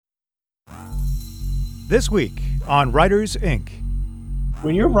This week on Writers Inc.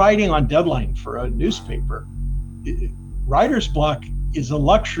 When you're writing on deadline for a newspaper, writer's block is a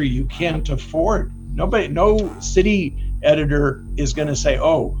luxury you can't afford. No city editor is going to say,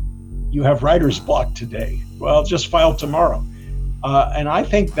 "Oh, you have writer's block today. Well, just file tomorrow." And I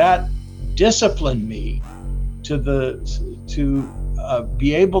think that disciplined me to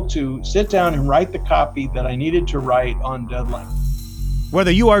be able to sit down and write the copy that I needed to write on deadline.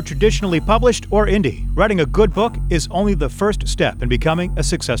 Whether you are traditionally published or indie, writing a good book is only the first step in becoming a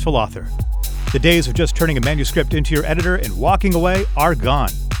successful author. The days of just turning a manuscript into your editor and walking away are gone.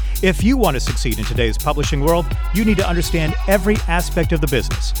 If you want to succeed in today's publishing world, you need to understand every aspect of the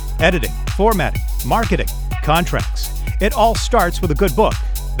business: editing, formatting, marketing, contracts. It all starts with a good book.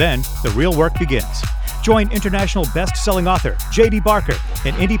 Then the real work begins. Join international best-selling author J.D. Barker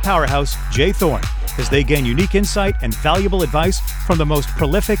and indie powerhouse Jay Thorne as they gain unique insight and valuable advice from the most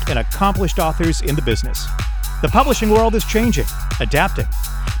prolific and accomplished authors in the business. The publishing world is changing, adapting.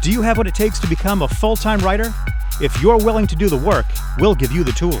 Do you have what it takes to become a full-time writer? If you're willing to do the work, we'll give you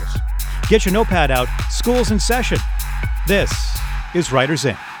the tools. Get your notepad out. School's in session. This is Writers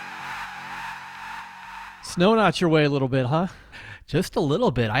Inc. Snowing out your way a little bit, huh? Just a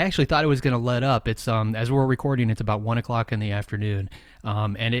little bit. I actually thought it was going to let up. It's as we're recording, it's about 1 o'clock in the afternoon,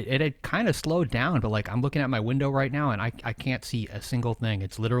 and it had kind of slowed down. But like, I'm looking at my window right now, and I can't see a single thing.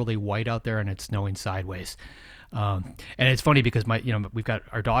 It's literally white out there, and it's snowing sideways. And it's funny because we've got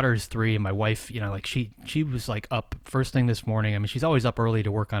our daughter's 3 and my wife, like she was like up first thing this morning. I mean, she's always up early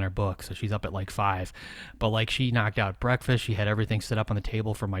to work on her book. So she's up at like 5, but like she knocked out breakfast. She had everything set up on the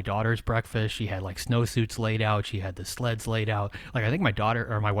table for my daughter's breakfast. She had like snowsuits laid out. She had the sleds laid out. Like, I think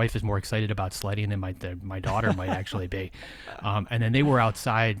my wife is more excited about sledding than my daughter might actually be. And then they were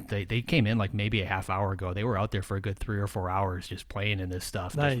outside. They came in like maybe a half hour ago. They were out there for a good 3 or 4 hours just playing in this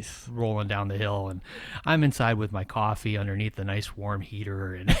stuff. Nice. Just rolling down the hill, and I'm inside with my coffee underneath the nice warm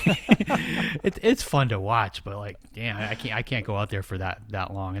heater, and it's fun to watch. But like, yeah, I can't go out there for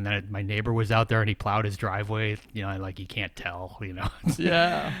that long. And then my neighbor was out there and he plowed his driveway. Like, you can't tell.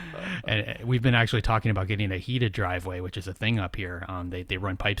 Yeah. And we've been actually talking about getting a heated driveway, which is a thing up here. They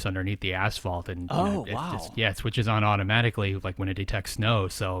run pipes underneath the asphalt, and wow. It switches on automatically like when it detects snow.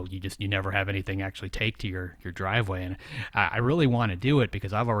 So you never have anything actually take to your driveway. And I really want to do it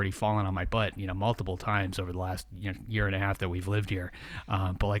because I've already fallen on my butt multiple times over the last year and a half that we've lived here.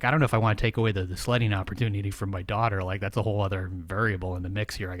 But like, I don't know if I want to take away the sledding opportunity from my daughter. Like, that's a whole other variable in the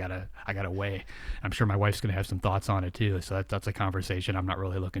mix here. I gotta weigh. I'm sure my wife's gonna have some thoughts on it too. So that's a conversation I'm not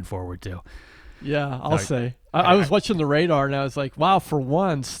really looking forward to. Yeah, I'll say. I was watching the radar and I was like, wow, for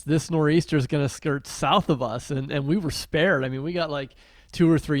once, this nor'easter is going to skirt south of us. And we were spared. I mean, we got like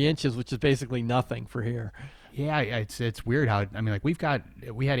 2 or 3 inches, which is basically nothing for here. Yeah, it's weird how, I mean, like,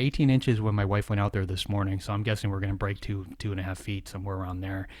 we had 18 inches when my wife went out there this morning, so I'm guessing we're going to break 2.5 feet, somewhere around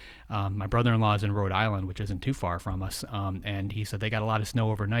there. My brother-in-law is in Rhode Island, which isn't too far from us, and he said they got a lot of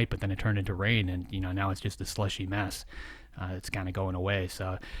snow overnight, but then it turned into rain, and now it's just a slushy mess. It's kind of going away,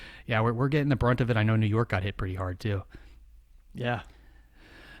 so yeah, we're getting the brunt of it. I know New York got hit pretty hard too. Yeah.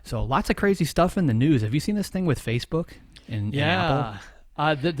 So lots of crazy stuff in the news. Have you seen this thing with Facebook and Apple?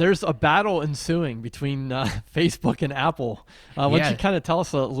 There's a battle ensuing between Facebook and Apple. Why don't you kind of tell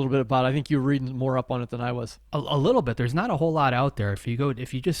us a little bit about it? I think you were reading more up on it than I was. A little bit. There's not a whole lot out there. If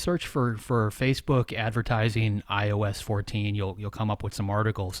you just search for Facebook advertising iOS 14, you'll come up with some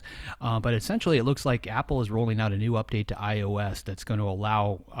articles. But essentially, it looks like Apple is rolling out a new update to iOS that's going to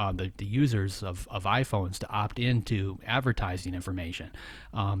allow the users of iPhones to opt into advertising information.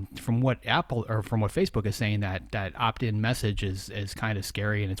 From what Facebook is saying, that opt-in message is kind of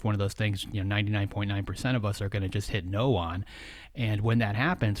scary, and it's one of those things 99.9% of us are going to just hit no on. And when that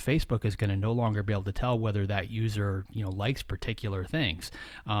happens, Facebook is going to no longer be able to tell whether that user, likes particular things.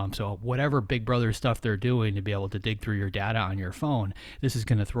 So whatever Big Brother stuff they're doing to be able to dig through your data on your phone, this is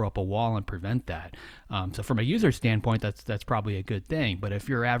going to throw up a wall and prevent that. So from a user standpoint, that's probably a good thing. But if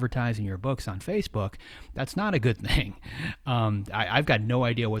you're advertising your books on Facebook, that's not a good thing. I've got no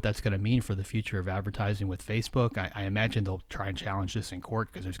idea what that's going to mean for the future of advertising with Facebook. I imagine they'll try and challenge this in court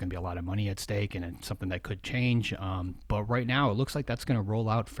because there's going to be a lot of money at stake, and it's something that could change. But right now, it looks like that's going to roll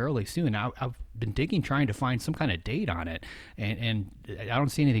out fairly soon. I've been digging, trying to find some kind of date on it, and I don't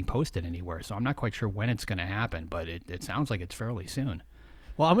see anything posted anywhere. So I'm not quite sure when it's going to happen, but it sounds like it's fairly soon.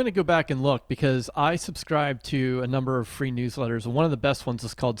 Well, I'm going to go back and look because I subscribe to a number of free newsletters. One of the best ones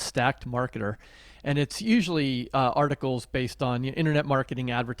is called Stacked Marketer. and it's usually articles based on internet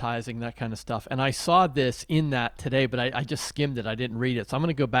marketing, advertising, that kind of stuff. And I saw this in that today, but I just skimmed it. I didn't read it, so I'm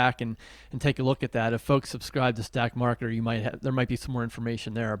going to go back and take a look at that. If folks subscribe to Stack Marketer, there might be some more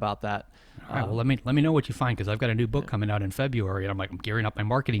information there about that. All right, well, let me know what you find, because I've got a new book coming out in February, and I'm gearing up my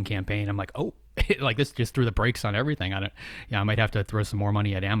marketing campaign. I'm like, oh, like this just threw the brakes on everything. I might have to throw some more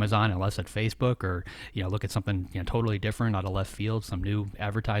money at Amazon and less at Facebook, or look at something totally different out of left field, some new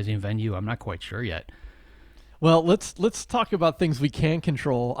advertising venue. I'm not quite sure yet. Well, let's talk about things we can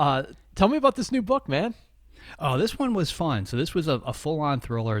control. Tell me about this new book, man. Oh, this one was fun. So this was a full-on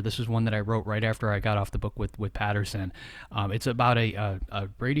thriller. This is one that I wrote right after I got off the book with Patterson. It's about a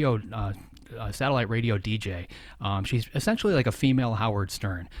radio, satellite radio DJ. She's essentially like a female Howard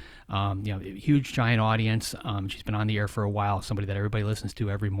Stern. Huge giant audience. She's been on the air for a while. Somebody that everybody listens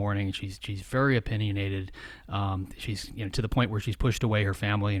to every morning. She's very opinionated. She's to the point where she's pushed away her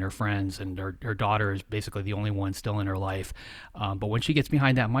family and her friends, and her daughter is basically the only one still in her life. But when she gets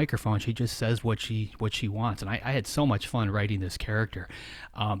behind that microphone, she just says what she wants. And I had so much fun writing this character.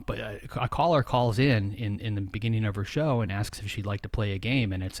 But a caller calls in the beginning of her show and asks if she'd like to play a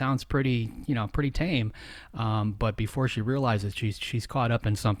game, and it sounds pretty tame. But before she realizes she's caught up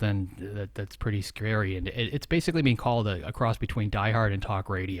in something that's pretty scary, and it's basically being called a cross between Die Hard and talk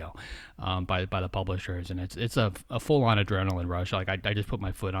radio by the publishers, and it's a full-on adrenaline rush. Like I just put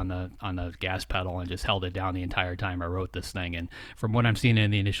my foot on the gas pedal and just held it down the entire time I wrote this thing. And from what I'm seeing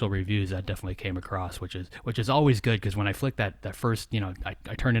in the initial reviews, that definitely came across, which is always good, because when I flick that first,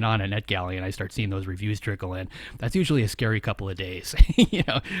 I turn it on at NetGalley and I start seeing those reviews trickle in. That's usually a scary couple of days,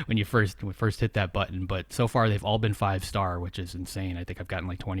 when you first hit that button. But so far they've all been 5-star, which is insane. I think I've gotten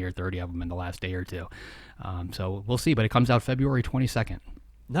like 20 or 30 of them in the last day or two. So we'll see, but it comes out February 22nd.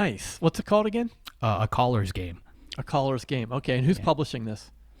 Nice. What's it called again? A Caller's Game. A Caller's Game. Okay, and who's publishing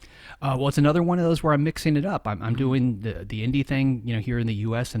this? Well, it's another one of those where I'm mixing it up. I'm doing the indie thing, here in the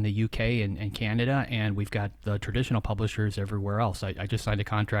U.S. and the UK and Canada, and we've got the traditional publishers everywhere else. I just signed a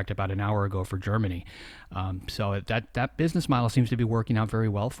contract about an hour ago for Germany. So that business model seems to be working out very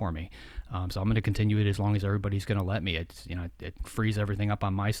well for me. So I'm going to continue it as long as everybody's going to let me. It's it frees everything up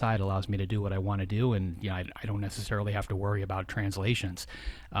on my side, allows me to do what I want to do, and I don't necessarily have to worry about translations.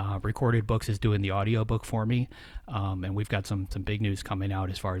 Recorded Books is doing the audiobook for me, and we've got some big news coming out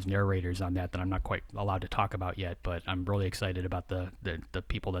as far as narrators on that I'm not quite allowed to talk about yet, but I'm really excited about the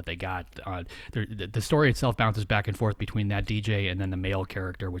people that they got. The story itself bounces back and forth between that DJ and then the male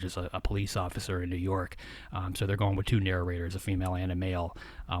character, which is a police officer in New York. So they're going with 2 narrators, a female and a male,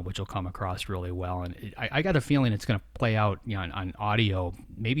 which will come across really well. And I got a feeling it's going to play out on audio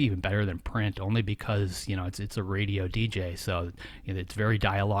maybe even better than print, only because it's a radio DJ, so it's very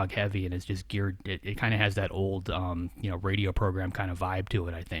dialogue heavy, and it's just geared. It kind of has that old radio program kind of vibe to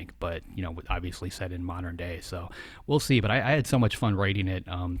it, I think, but obviously set in modern day. So we'll see. But I had so much fun writing it.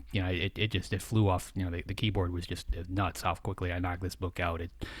 It flew off. The keyboard was just nuts how quickly I knocked this book out.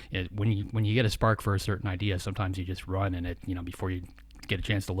 When you get a spark for a certain idea, sometimes you just run, and before you get a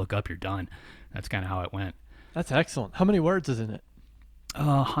chance to look up, you're done. That's kind of how it went. That's excellent. How many words is in it?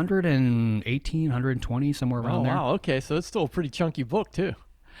 118, 120, somewhere around there. Oh, wow. Okay, so it's still a pretty chunky book too.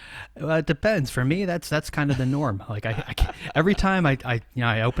 Well, it depends. For me, that's kind of the norm. Like every time I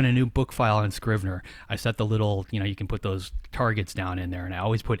open a new book file in Scrivener, I set the little, you can put those targets down in there, and I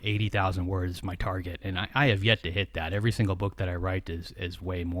always put 80,000 words as my target, and I have yet to hit that. Every single book that I write is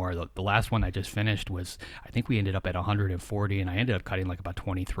way more. The last one I just finished was, I think we ended up at 140, and I ended up cutting like about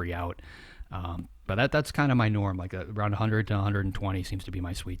 23 out. But that's kind of my norm. Like around 100 to 120 seems to be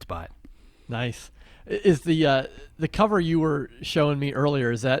my sweet spot. Nice. Is the cover you were showing me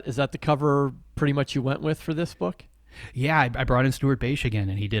earlier, is that the cover pretty much you went with for this book? Yeah, I brought in Stuart Bache again,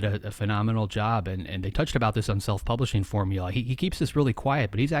 and he did a phenomenal job. And they touched about this on self-publishing formula. He keeps this really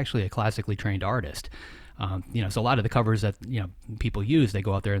quiet, but he's actually a classically trained artist. So a lot of the covers that people use, they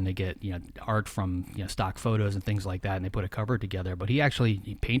go out there and they get art from stock photos and things like that, and they put a cover together. But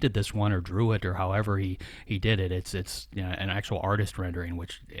he painted this one or drew it or however he did it. It's an actual artist rendering,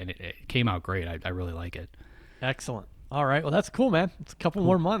 and it came out great. I really like it. Excellent. All right, well that's cool, man. It's a couple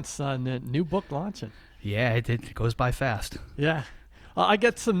more months on the new book launching. Yeah, it goes by fast. Yeah. I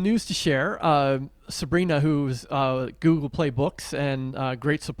got some news to share. Sabrina, who's Google Play Books and a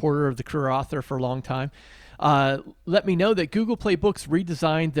great supporter of the Career Author for a long time, let me know that Google Play Books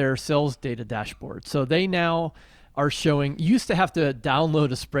redesigned their sales data dashboard. So they now are showing, you used to have to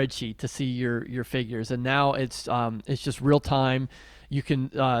download a spreadsheet to see your figures, and now it's just real time. You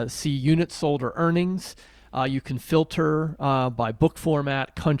can see units sold or earnings. You can filter by book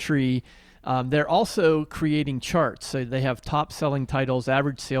format, country, They're also creating charts. So they have top selling titles,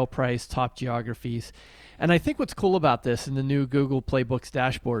 average sale price, top geographies. And I think what's cool about this in the new Google Playbooks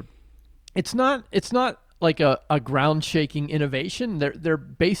dashboard, it's not like a ground shaking innovation. They're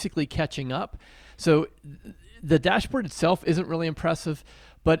basically catching up. So the dashboard itself isn't really impressive,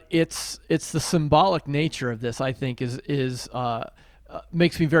 but it's the symbolic nature of this, I think, is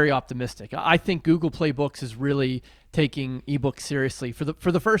makes me very optimistic. I think Google Playbooks is really taking ebooks seriously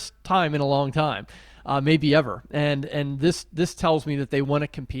for the first time in a long time, maybe ever. And this tells me that they want to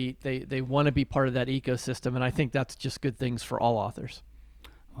compete. They want to be part of that ecosystem, and I think that's just good things for all authors.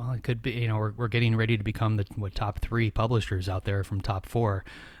 Well, it could be, we're getting ready to become the top 3 publishers out there from top 4.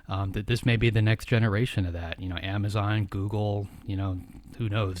 That this may be the next generation of that. Amazon, Google, who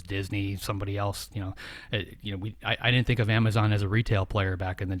knows, Disney, somebody else. I didn't think of Amazon as a retail player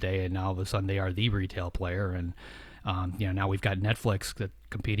back in the day, and now all of a sudden they are the retail player. And now we've got Netflix that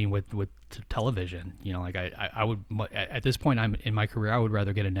competing with television. I would, at this point I'm in my career, I would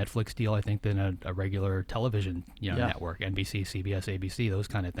rather get a Netflix deal, I think, than a regular television network, NBC, CBS, ABC, those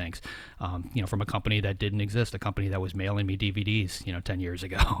kind of things. From a company that didn't exist, a company that was mailing me DVDs 10 years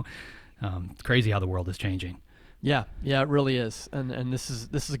ago. It's crazy how the world is changing. Yeah, it really is, and this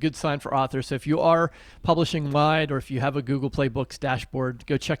is a good sign for authors. So if you are publishing wide, or if you have a Google Playbooks dashboard,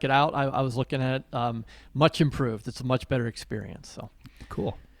 go check it out. I was looking at it, much improved. It's a much better experience. So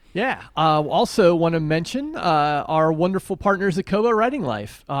cool. Yeah. Also want to mention our wonderful partners at Kobo Writing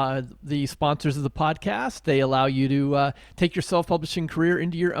Life, the sponsors of the podcast. They allow you to take your self-publishing career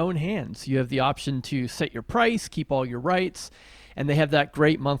into your own hands. You have the option to set your price, keep all your rights, and they have that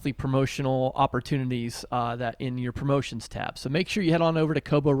great monthly promotional opportunities that in your promotions tab. So make sure you head on over to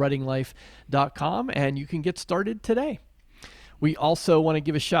KoboWritingLife.com and you can get started today. We also want to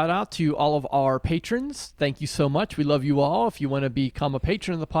give a shout out to all of our patrons. Thank you so much. We love you all. If you want to become a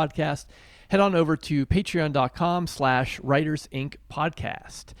patron of the podcast, head on over to patreon.com/Writers Inc.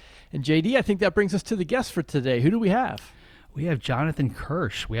 podcast. And JD, I think that brings us to the guest for today. Who do we have? We have Jonathan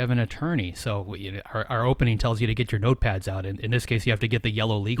Kirsch. We have an attorney. So our opening tells you to get your notepads out. In this case, you have to get the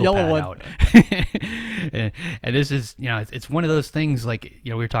yellow legal pad one out. and this is, it's one of those things, like,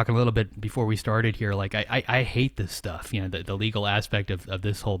 we were talking a little bit before we started here. Like, I hate this stuff, the legal aspect of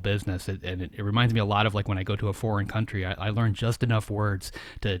this whole business. And it reminds me a lot of, like, when I go to a foreign country, I learn just enough words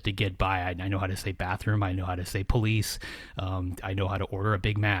to get by. I know how to say bathroom. I know how to say police. I know how to order a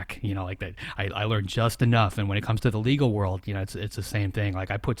Big Mac, like that. I learned just enough. And when it comes to the legal world, it's the same thing. Like,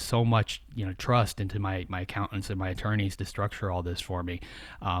 I put so much, trust into my accountants and my attorneys to structure all this for me.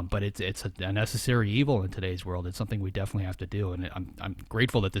 But it's a necessary evil in today's world. It's something we definitely have to do. And I'm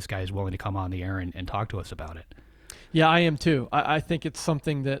grateful that this guy is willing to come on the air and talk to us about it. Yeah, I am too. I think it's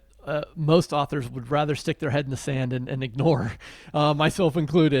something that most authors would rather stick their head in the sand and ignore, myself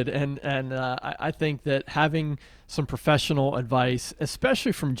included. And I think that having some professional advice,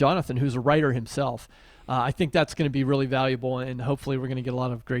 especially from Jonathan, who's a writer himself, I think that's going to be really valuable, and hopefully we're going to get a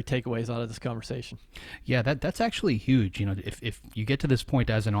lot of great takeaways out of this conversation. Yeah, that's actually huge. If you get to this point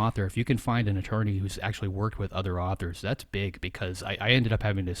as an author, if you can find an attorney who's actually worked with other authors, that's big, because I ended up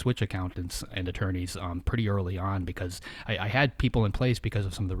having to switch accountants and attorneys pretty early on, because I had people in place because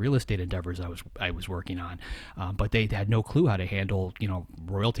of some of the real estate endeavors I was working on, but they had no clue how to handle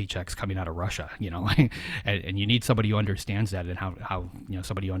royalty checks coming out of Russia, and you need somebody who understands that, and how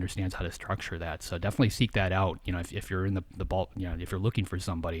somebody who understands how to structure that. So definitely seek that out. If you're in the ball, if you're looking for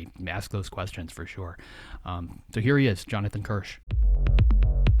somebody, ask those questions for sure. So here he is, Jonathan Kirsch.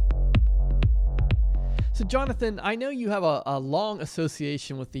 So Jonathan, I know you have a long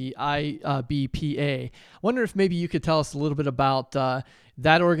association with the IBPA. I wonder if maybe you could tell us a little bit about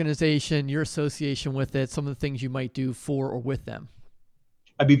that organization, your association with it, some of the things you might do for or with them.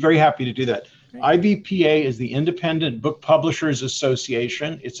 I'd be very happy to do that. Great. IBPA is the Independent Book Publishers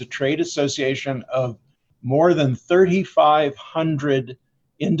Association. It's a trade association of more than 3,500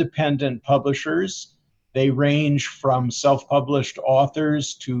 independent publishers. They range from self-published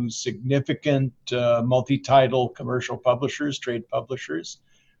authors to significant multi-title commercial publishers, trade publishers.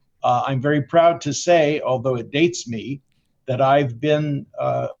 I'm very proud to say, although it dates me, that I've been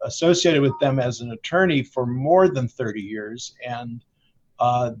associated with them as an attorney for more than 30 years, and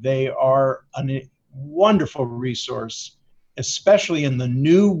they are a wonderful resource, especially in the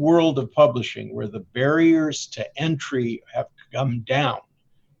new world of publishing, where the barriers to entry have come down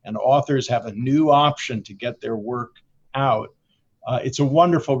and authors have a new option to get their work out. It's a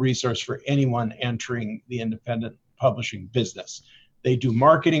wonderful resource for anyone entering the independent publishing business. They do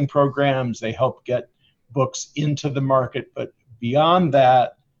marketing programs, they help get books into the market, but beyond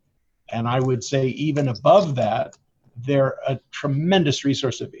that, and I would say even above that, they're a tremendous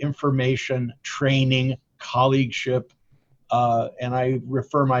resource of information, training, colleagueship, and I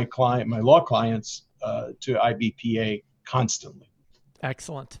refer my law clients to IBPA constantly.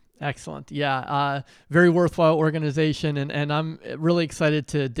 Excellent. Excellent. Yeah. Very worthwhile organization. And I'm really excited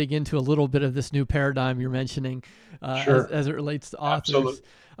to dig into a little bit of this new paradigm you're mentioning Sure. as it relates to authors.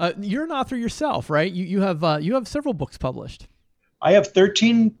 Absolutely. You're an author yourself, right? You have several books published. I have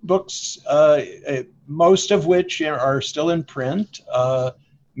 13 books, most of which are still in print.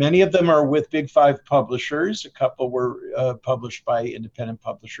 Many of them are with Big Five publishers. A couple were published by independent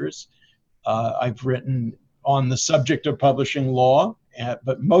publishers. I've written on the subject of publishing law,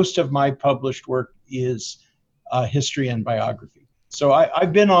 but most of my published work is history and biography. So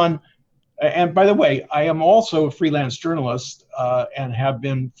I've been on, and by the way, I am also a freelance journalist and have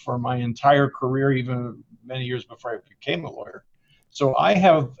been for my entire career, even many years before I became a lawyer. So I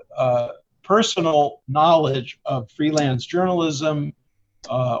have personal knowledge of freelance journalism,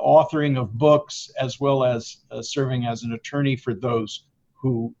 authoring of books, as well as serving as an attorney for those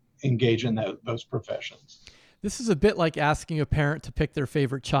who engage in those professions. This is a bit like asking a parent to pick their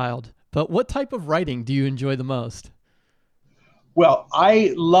favorite child, but what type of writing do you enjoy the most? Well,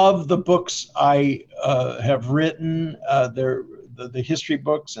 I love the books I have written, the history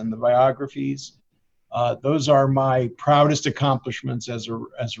books and the biographies. Those are my proudest accomplishments as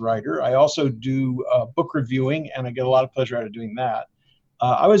a writer. I also do book reviewing, and I get a lot of pleasure out of doing that.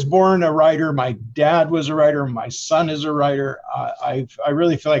 I was born a writer. My dad was a writer. My son is a writer. I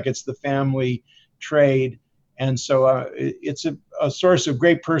really feel like it's the family trade. And so it's a source of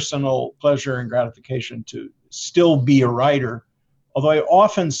great personal pleasure and gratification to still be a writer. Although I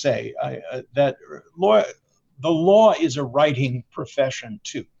often say that the law is a writing profession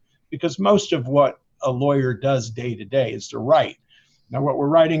too, because most of what a lawyer does day to day is to write. Now, what we're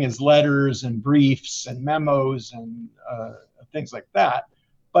writing is letters and briefs and memos and things like that.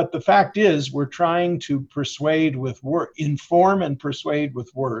 But the fact is, we're trying to inform and persuade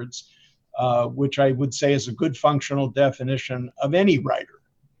with words, which I would say is a good functional definition of any writer.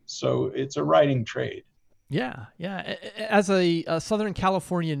 So it's a writing trade. Yeah, yeah. As a Southern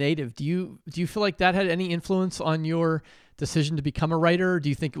California native, do you feel like that had any influence on your decision to become a writer? Or do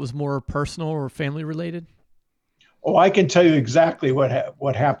you think it was more personal or family related? Oh, I can tell you exactly what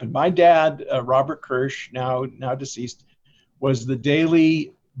happened. My dad, Robert Kirsch, now deceased, was the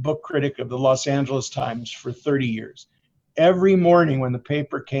daily book critic of the Los Angeles Times for 30 years. Every morning when the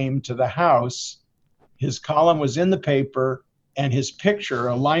paper came to the house, his column was in the paper and his picture,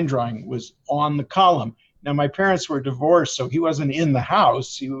 a line drawing, was on the column. Now, my parents were divorced, so he wasn't in the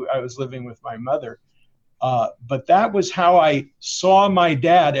house. I was living with my mother. But that was how I saw my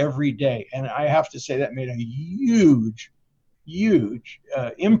dad every day. And I have to say that made a huge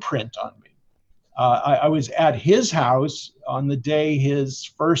imprint on me. I was at his house on the day his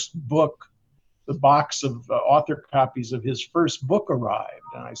first book, the box of author copies of his first book arrived.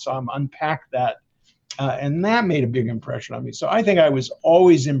 And I saw him unpack that. And that made a big impression on me. So I think I was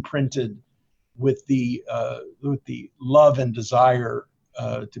always imprinted with the love and desire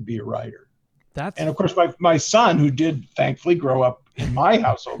to be a writer. And of course, my son, who did thankfully grow up in my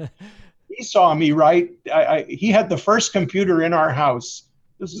household, he saw me write. He had the first computer in our house.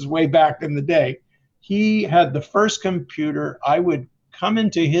 This is way back in the day. He had the first computer. I would come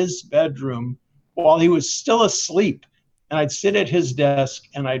into his bedroom while he was still asleep, and I'd sit at his desk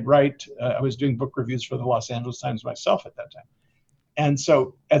and I'd write. I was doing book reviews for the Los Angeles Times myself at that time. And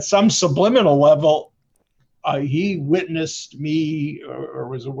so at some subliminal level, he witnessed me or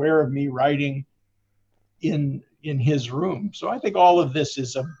was aware of me writing in his room. So I think all of this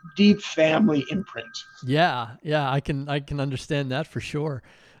is a deep family imprint. Yeah, I can understand that for sure.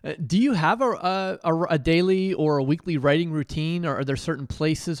 Do you have a daily or a weekly writing routine, or are there certain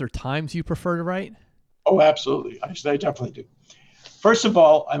places or times you prefer to write? Oh, absolutely. I definitely do. First of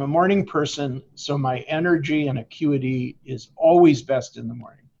all, I'm a morning person, so my energy and acuity is always best in the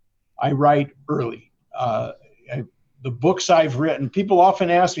morning. I write early. The books I've written, people often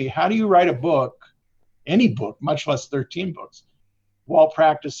ask me, how do you write a book, any book, much less 13 books, while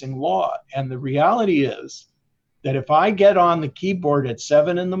practicing law? And the reality is that if I get on the keyboard at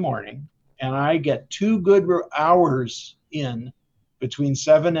 7 in the morning and I get 2 good hours in between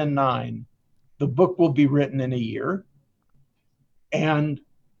 7 and 9, the book will be written in a year. And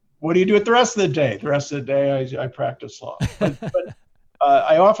what do you do with the rest of the day? The rest of the day, I practice law. But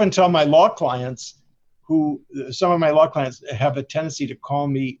I often tell my law clients, some of my law clients have a tendency to call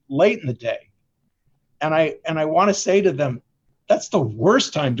me late in the day. And I want to say to them, that's the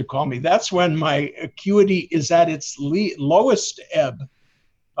worst time to call me. That's when my acuity is at its lowest ebb.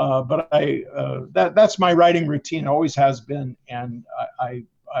 But that's my writing routine, always has been. And I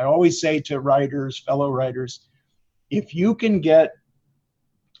always say to writers, fellow writers, if you can get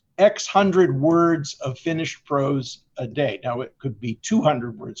X hundred words of finished prose a day, now it could be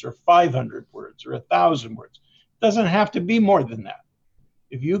 200 words or 500 words or 1,000 words. It doesn't have to be more than that.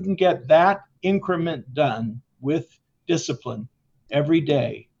 If you can get that increment done with discipline every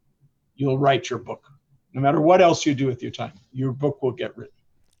day, you'll write your book. No matter what else you do with your time, your book will get written.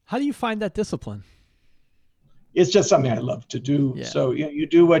 How do you find that discipline? It's just something I love to do. Yeah. So you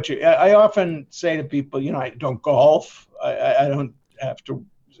do what I often say to people, I don't golf. I don't have to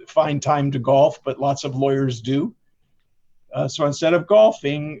find time to golf, but lots of lawyers do. So instead of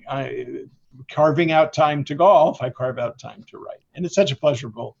golfing, carving out time to golf, I carve out time to write. And it's such a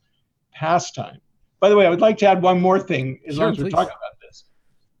pleasurable pastime. By the way, I would like to add one more thing as long as we're talking about this.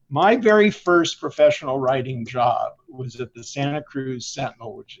 My very first professional writing job was at the Santa Cruz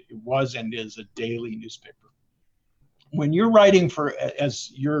Sentinel, which was and is a daily newspaper. When you're writing for,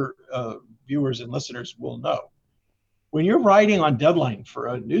 as your viewers and listeners will know, when you're writing on deadline for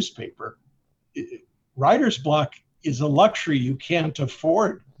a newspaper, writer's block is a luxury you can't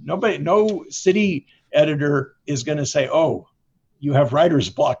afford. No city editor is going to say, "Oh, you have writer's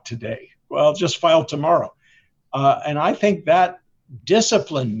block today. Well, just file tomorrow." And I think that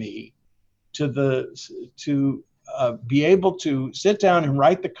disciplined me to be able to sit down and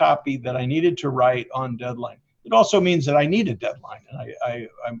write the copy that I needed to write on deadline. It also means that I need a deadline, and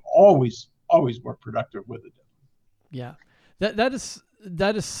I'm always more productive with a deadline. Yeah,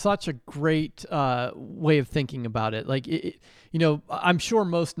 that is such a great way of thinking about it. Like, I'm sure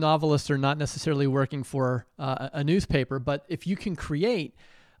most novelists are not necessarily working for a newspaper, but if you can create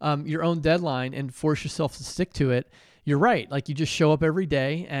your own deadline and force yourself to stick to it, you're right. Like, you just show up every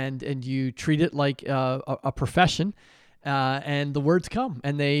day and you treat it like a profession, and the words come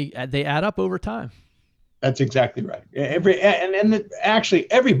and they add up over time. That's exactly right.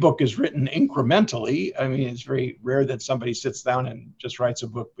 Actually, every book is written incrementally. I mean, it's very rare that somebody sits down and just writes a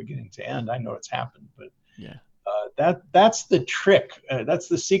book beginning to end. I know it's happened, but yeah, that's the trick. That's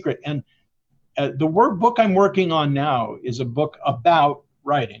the secret. And the book I'm working on now is a book about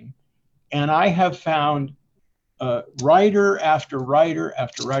writing, and I have found writer after writer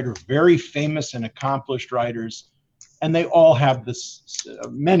after writer, very famous and accomplished writers. And they all have this,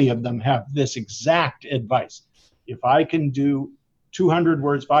 many of them have this exact advice. If I can do 200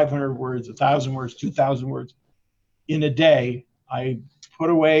 words, 500 words, 1,000 words, 2,000 words in a day, I put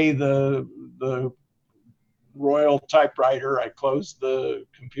away the Royal typewriter, I close the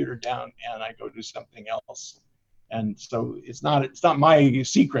computer down, and I go do something else. And so it's not my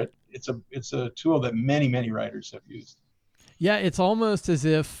secret. It's a tool that many writers have used. Yeah, it's almost as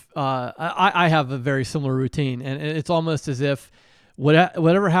if I have a very similar routine, and it's almost as if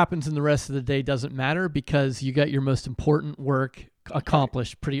whatever happens in the rest of the day doesn't matter because you got your most important work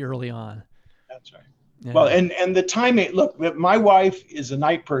accomplished pretty early on. That's right. Yeah. Well, and the timing. Look, my wife is a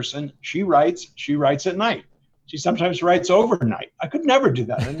night person. She writes at night. She sometimes writes overnight. I could never do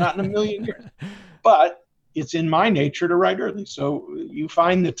that, and not in a million years. But it's in my nature to write early. So you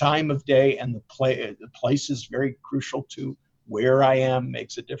find the time of day, and the place is very crucial too. Where I am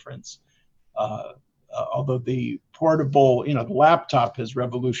makes a difference. Although the portable, the laptop has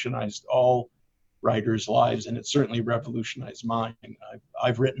revolutionized all writers' lives, and it certainly revolutionized mine.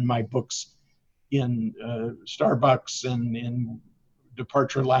 I've written my books in Starbucks and in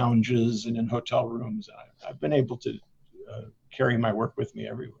departure lounges and in hotel rooms. I've been able to carry my work with me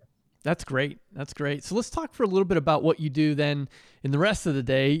everywhere. That's great. That's great. So let's talk for a little bit about what you do then in the rest of the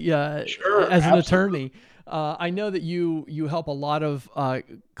day Sure, as an absolutely. attorney. I know that you help a lot of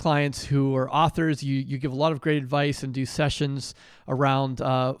clients who are authors. You give a lot of great advice and do sessions around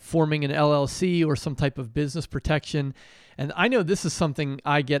forming an LLC or some type of business protection. And I know this is something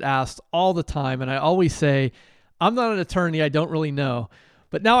I get asked all the time, and I always say, I'm not an attorney. I don't really know.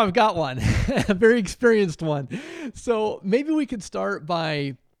 But now I've got one, a very experienced one. So maybe we could start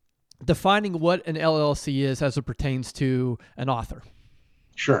by defining what an LLC is as it pertains to an author.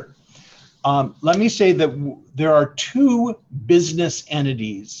 Sure. Let me say that there are two business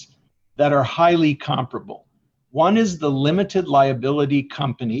entities that are highly comparable. One is the limited liability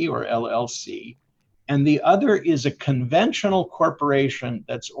company, or LLC, and the other is a conventional corporation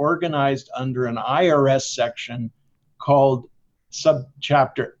that's organized under an IRS section called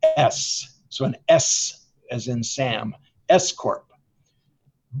subchapter S. So an S as in Sam, S Corp.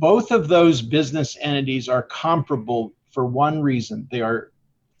 Both of those business entities are comparable for one reason. They are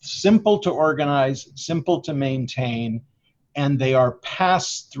simple to organize, simple to maintain, and they are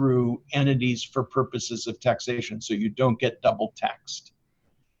pass-through entities for purposes of taxation, so you don't get double taxed.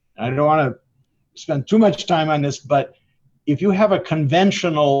 I don't want to spend too much time on this, but if you have a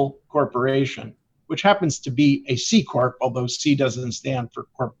conventional corporation, which happens to be a C Corp, although C doesn't stand for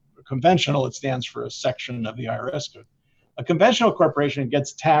conventional, it stands for a section of the IRS code. A conventional corporation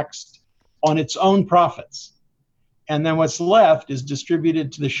gets taxed on its own profits. And then what's left is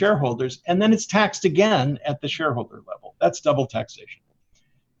distributed to the shareholders, and then it's taxed again at the shareholder level. That's double taxation.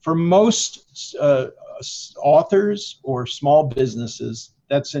 For most authors or small businesses,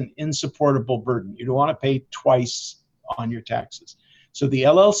 that's an insupportable burden. You don't want to pay twice on your taxes. So the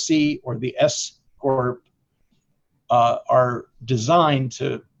LLC or the S Corp are designed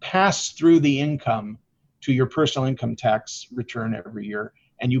to pass through the income to your personal income tax return every year,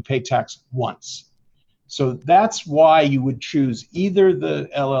 and you pay tax once. So that's why you would choose either the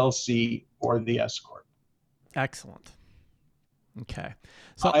LLC or the S Corp. Excellent. Okay.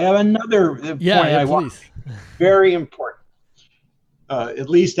 So I have another point I want. Very important. At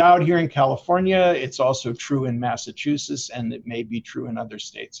least out here in California, it's also true in Massachusetts, and it may be true in other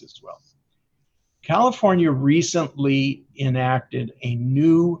states as well. California recently enacted a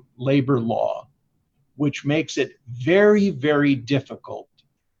new labor law, which makes it very, very difficult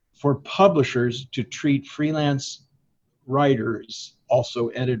for publishers to treat freelance writers, also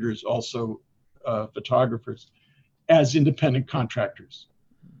editors, also photographers, as independent contractors.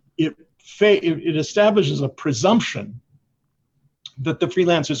 It establishes a presumption that the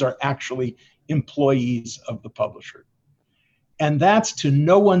freelancers are actually employees of the publisher. And that's to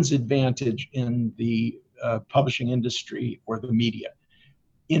no one's advantage in the publishing industry or the media.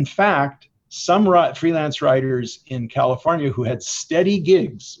 In fact, some freelance writers in California who had steady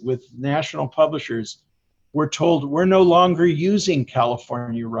gigs with national publishers were told, we're no longer using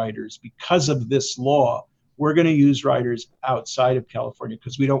California writers because of this law. We're going to use writers outside of California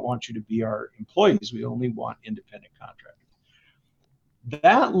because we don't want you to be our employees. We only want independent contractors.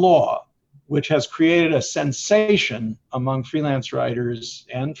 That law, which has created a sensation among freelance writers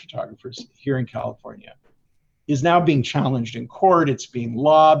and photographers here in California, is now being challenged in court. It's being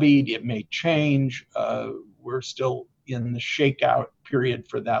lobbied. It may change. We're still in the shakeout period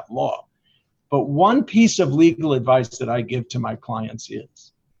for that law. But one piece of legal advice that I give to my clients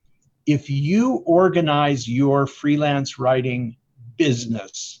is, if you organize your freelance writing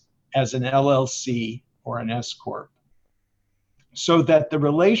business as an LLC or an S Corp, so that the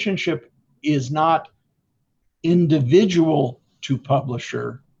relationship is not individual to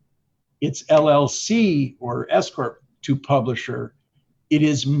publisher, it's LLC or S Corp to publisher, it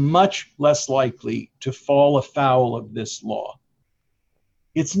is much less likely to fall afoul of this law.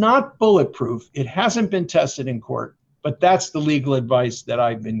 It's not bulletproof. It hasn't been tested in court, but that's the legal advice that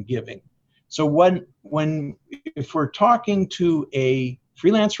I've been giving. So if we're talking to a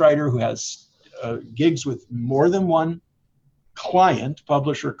freelance writer who has gigs with more than one client,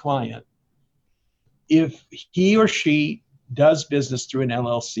 publisher client, if he or she does business through an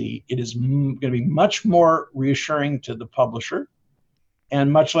LLC, it is going to be much more reassuring to the publisher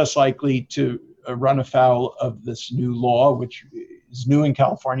and much less likely to run afoul of this new law, which is new in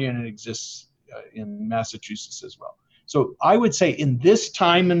California and it exists in Massachusetts as well. So I would say in this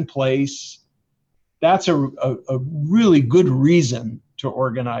time and place, that's a really good reason to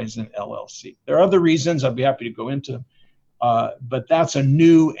organize an LLC. There are other reasons, I'd be happy to go into, but that's a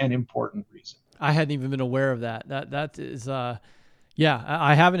new and important reason. I hadn't even been aware of that. That is, yeah,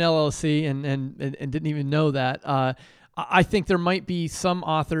 I have an LLC and didn't even know that. I think there might be some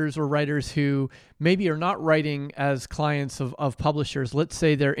authors or writers who maybe are not writing as clients of publishers. Let's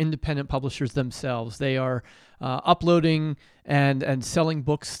say they're independent publishers themselves. They are uploading and selling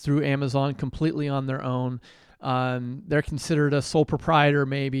books through Amazon completely on their own. They're considered a sole proprietor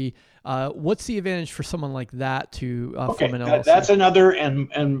maybe. What's the advantage for someone like that to form an LLC? That's another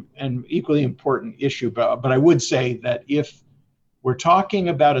and equally important issue. But I would say that if we're talking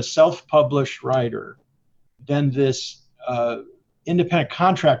about a self-published writer, then this independent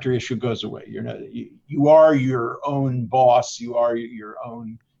contractor issue goes away. You are your own boss. You are your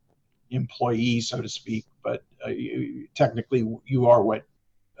own employee, so to speak. But technically, you are what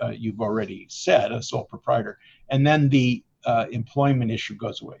you've already said, a sole proprietor. And then the employment issue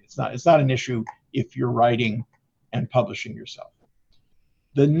goes away. It's not an issue if you're writing and publishing yourself.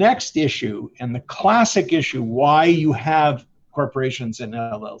 The next issue, and the classic issue why you have corporations and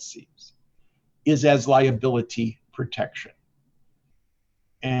LLCs, is as liability protection.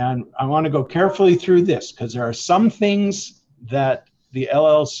 And I want to go carefully through this because there are some things that the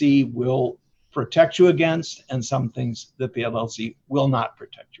LLC will protect you against and some things that the LLC will not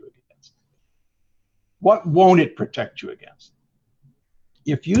protect you against. What won't it protect you against?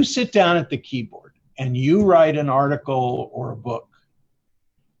 If you sit down at the keyboard and you write an article or a book,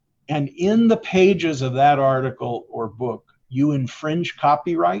 and in the pages of that article or book, you infringe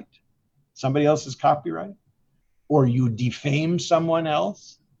copyright, somebody else's copyright, or you defame someone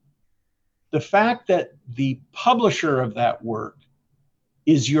else, the fact that the publisher of that work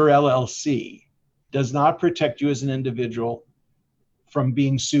is your LLC does not protect you as an individual from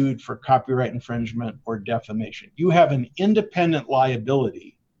being sued for copyright infringement or defamation. You have an independent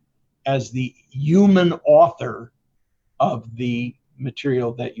liability as the human author of the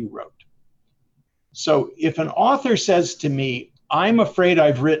material that you wrote. So if an author says to me, I'm afraid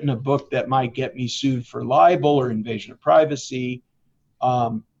I've written a book that might get me sued for libel or invasion of privacy,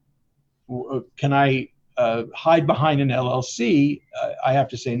 can I hide behind an LLC? I have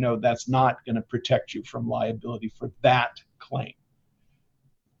to say, no, that's not going to protect you from liability for that claim.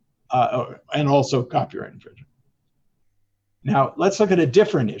 And also copyright infringement. Now, let's look at a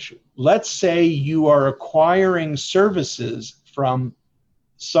different issue. Let's say you are acquiring services from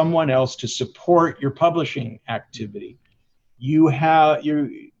someone else to support your publishing activity. You hire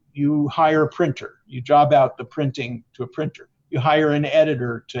a printer. You job out the printing to a printer. You hire an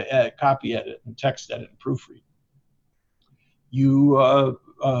editor to copy edit and text edit and proofread. You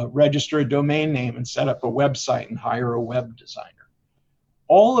register a domain name and set up a website and hire a web designer.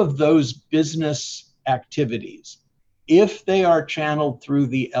 All of those business activities, if they are channeled through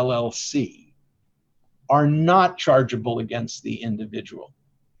the LLC, are not chargeable against the individual.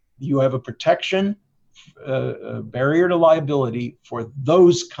 You have a protection, a barrier to liability for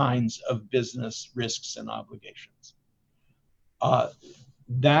those kinds of business risks and obligations.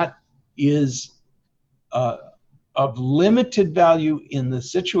 That is of limited value in the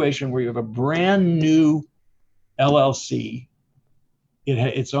situation where you have a brand new LLC.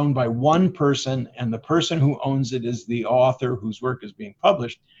 It's owned by one person, and the person who owns it is the author whose work is being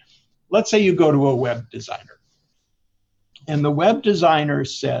published. Let's say you go to a web designer, and the web designer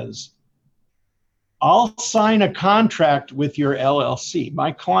says, I'll sign a contract with your LLC.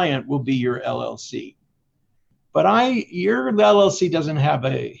 My client will be your LLC. But your LLC doesn't have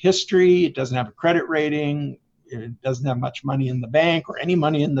a history, it doesn't have a credit rating, it doesn't have much money in the bank or any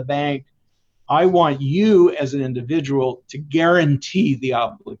money in the bank. I want you as an individual to guarantee the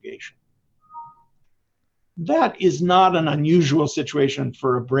obligation. That is not an unusual situation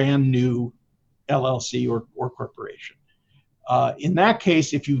for a brand new LLC or corporation. In that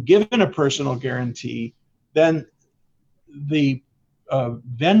case, if you've given a personal guarantee, then the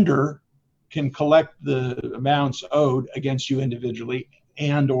vendor can collect the amounts owed against you individually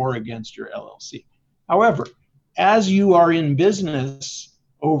and or against your LLC. However, as you are in business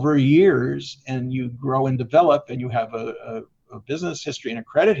over years and you grow and develop and you have a business history and a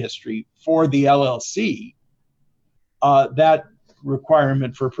credit history for the LLC, that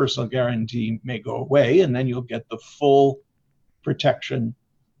requirement for a personal guarantee may go away, and then you'll get the full protection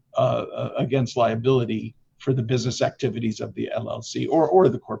against liability for the business activities of the LLC or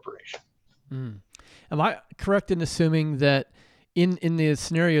the corporation. Am I correct in assuming that in the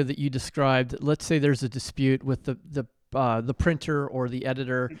scenario that you described, let's say there's a dispute with the printer or the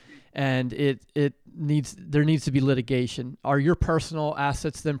editor, and there needs to be litigation? Are your personal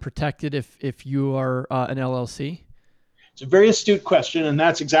assets then protected if you are an LLC? It's a very astute question, and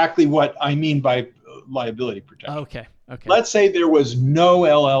that's exactly what I mean by liability protection. Okay. Let's say there was no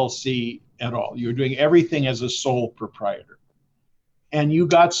LLC at all. You were doing everything as a sole proprietor, and you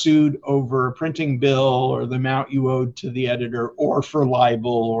got sued over a printing bill or the amount you owed to the editor, or for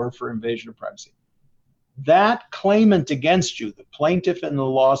libel or for invasion of privacy. That claimant against you, the plaintiff in the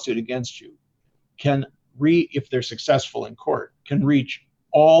lawsuit against you, can, if they're successful in court, can reach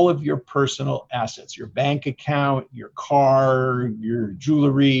all of your personal assets, your bank account, your car, your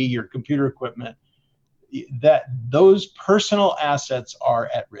jewelry, your computer equipment. That those personal assets are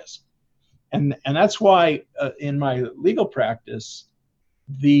at risk. And that's why in my legal practice,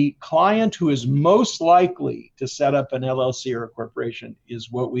 the client who is most likely to set up an LLC or a corporation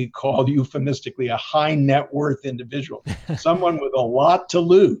is what we call euphemistically a high net worth individual, someone with a lot to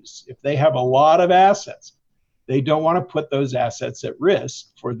lose. If they have a lot of assets, they don't want to put those assets at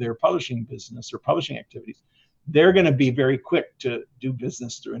risk for their publishing business or publishing activities. They're going to be very quick to do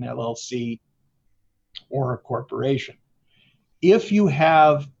business through an LLC or a corporation. If you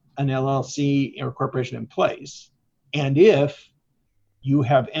have an LLC or corporation in place, and if you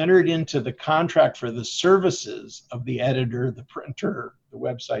have entered into the contract for the services of the editor, the printer, the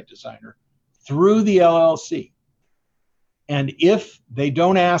website designer through the LLC, and if they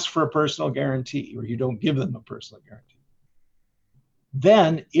don't ask for a personal guarantee or you don't give them a personal guarantee,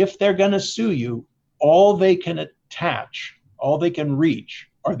 then if they're going to sue you, all they can attach, all they can reach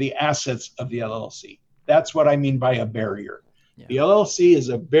are the assets of the LLC. That's what I mean by a barrier. Yeah. The LLC is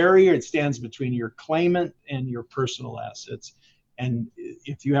a barrier. It stands between your claimant and your personal assets. And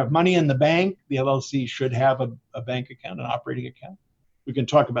if you have money in the bank, the LLC should have a bank account, an operating account. We can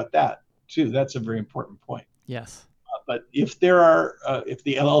talk about that too. That's a very important point. Yes. But if if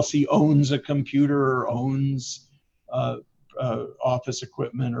the LLC owns a computer or owns office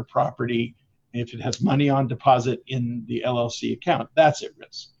equipment or property, if it has money on deposit in the LLC account, that's at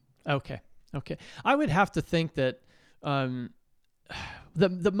risk. Okay. I would have to think that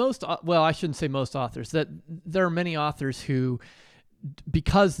the most, well, I shouldn't say most authors, that there are many authors who,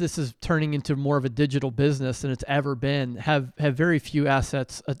 because this is turning into more of a digital business than it's ever been, have very few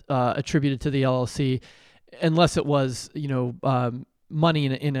assets attributed to the LLC, unless it was, money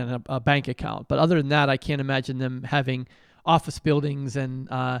in a bank account. But other than that, I can't imagine them having office buildings and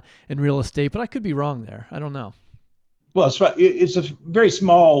real estate. But I could be wrong there. I don't know. Well, it's a very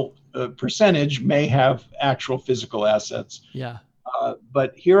small percentage may have actual physical assets. Yeah.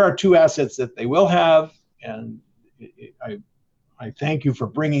 But here are two assets that they will have, and I thank you for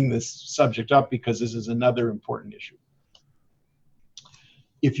bringing this subject up, because this is another important issue.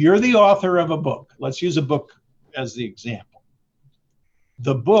 If you're the author of a book, let's use a book as the example.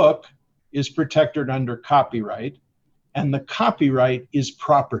 The book is protected under copyright, and the copyright is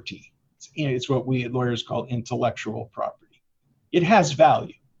property. It's what we lawyers call intellectual property. It has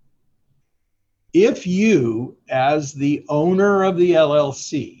value. If you, as the owner of the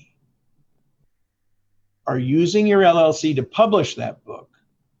LLC, are using your LLC to publish that book,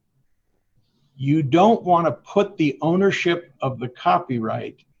 you don't want to put the ownership of the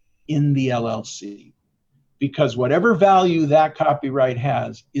copyright in the LLC, because whatever value that copyright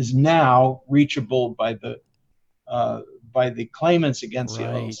has is now reachable by the claimants against the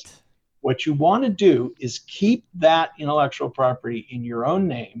LLC. What you want to do is keep that intellectual property in your own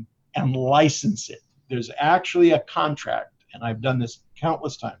name and license it. There's actually a contract, and I've done this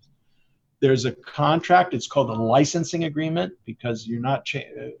countless times. There's a contract. It's called a licensing agreement, because you're not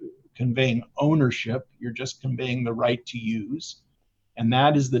conveying ownership. You're just conveying the right to use. And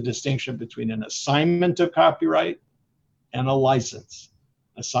that is the distinction between an assignment of copyright and a license.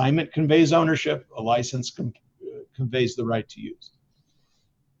 Assignment conveys ownership. A license conveys the right to use.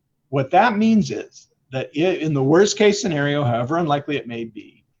 What that means is that in the worst case scenario, however unlikely it may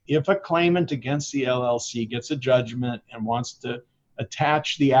be, if a claimant against the LLC gets a judgment and wants to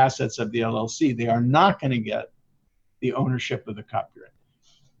attach the assets of the LLC, they are not going to get the ownership of the copyright.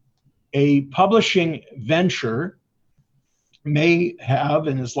 A publishing venture may have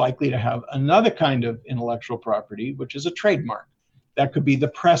and is likely to have another kind of intellectual property, which is a trademark. That could be the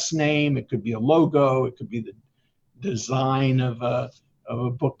press name, it could be a logo, it could be the design of a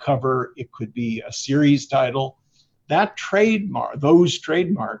book cover, it could be a series title. That trademark, those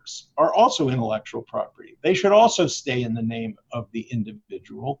trademarks are also intellectual property. They should also stay in the name of the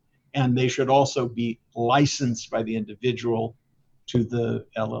individual, and they should also be licensed by the individual to the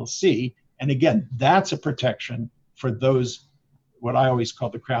LLC. And again, that's a protection for those, what I always call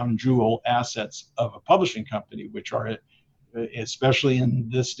the crown jewel assets of a publishing company, which are, especially in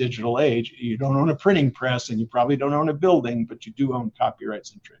this digital age, you don't own a printing press and you probably don't own a building, but you do own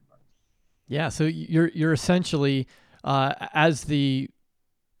copyrights and trademarks. Yeah, so you're essentially as the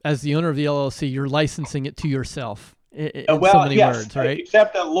owner of the LLC, you're licensing it to yourself. In so many words, right?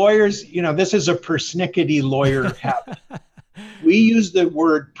 Except that lawyers, this is a persnickety lawyer habit. We use the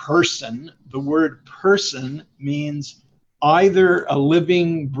word person. The word person means either a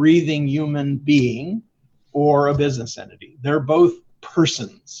living, breathing human being or a business entity. They're both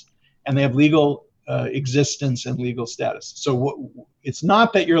persons, and they have legal existence and legal status. So it's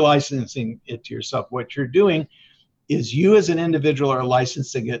not that you're licensing it to yourself. What you're doing is you as an individual are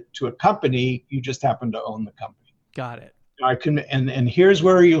licensing it to a company. You just happen to own the company. Got it. And here's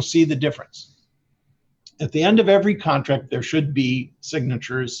where you'll see the difference. At the end of every contract, there should be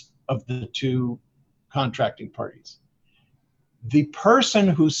signatures of the two contracting parties. The person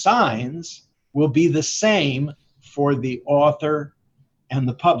who signs will be the same for the author and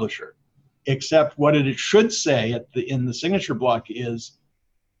the publisher, except what it should say in the signature block is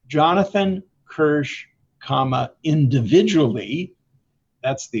Jonathan Kirsch, individually,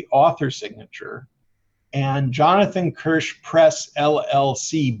 that's the author signature, and Jonathan Kirsch Press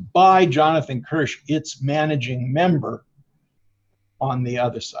LLC by Jonathan Kirsch, its managing member, on the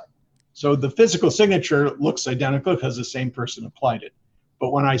other side. So the physical signature looks identical because the same person applied it.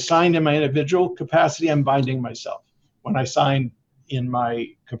 But when I signed in my individual capacity, I'm binding myself. When I signed in my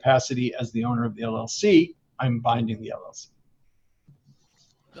capacity as the owner of the LLC, I'm binding the LLC.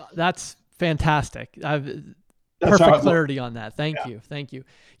 That's fantastic. Perfect clarity on that. Thank you.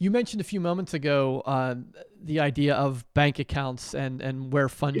 You mentioned a few moments ago the idea of bank accounts and where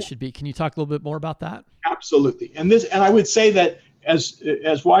funds should be. Can you talk a little bit more about that? Absolutely. And I would say that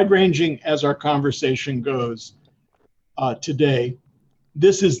as wide-ranging as our conversation goes today,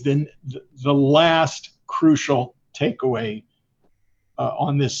 this is the last crucial takeaway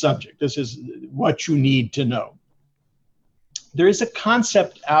on this subject. This is what you need to know. There is a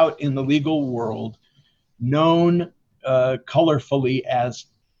concept out in the legal world known colorfully as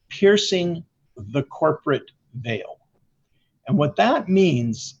piercing the corporate veil. And what that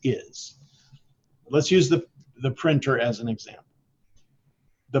means is, let's use the printer as an example.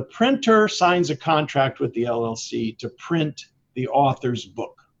 The printer signs a contract with the LLC to print the author's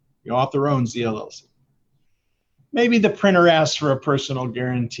book. The author owns the LLC. Maybe the printer asks for a personal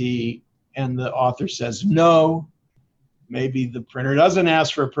guarantee and the author says no. Maybe the printer doesn't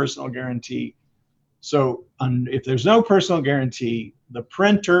ask for a personal guarantee. So if there's no personal guarantee, the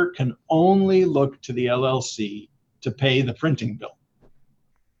printer can only look to the LLC to pay the printing bill.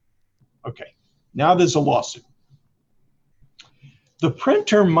 Okay, now there's a lawsuit. The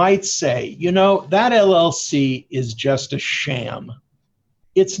printer might say, that LLC is just a sham.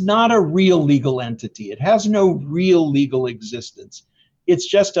 It's not a real legal entity. It has no real legal existence. It's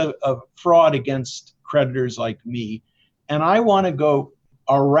just a fraud against creditors like me. And I want to go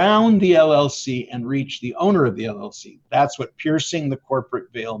around the LLC and reach the owner of the LLC. That's what piercing the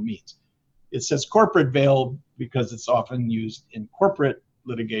corporate veil means. It says corporate veil because it's often used in corporate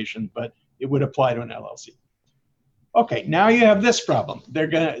litigation, but it would apply to an LLC. Okay, now you have this problem.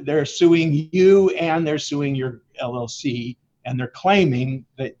 They're suing you and they're suing your LLC, and they're claiming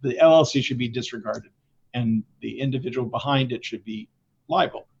that the LLC should be disregarded and the individual behind it should be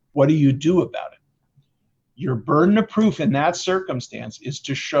liable. What do you do about it? Your burden of proof in that circumstance is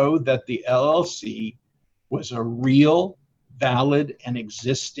to show that the LLC was a real, valid, and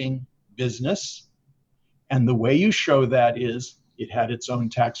existing business. And the way you show that is it had its own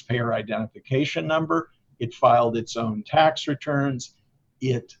taxpayer identification number, it filed its own tax returns,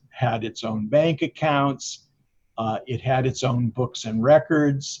 it had its own bank accounts, it had its own books and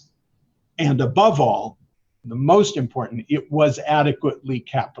records, and above all, the most important, it was adequately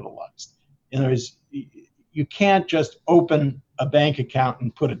capitalized. In other words, you can't just open a bank account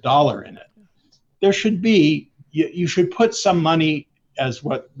and put $1 in it. There should be, you should put some money as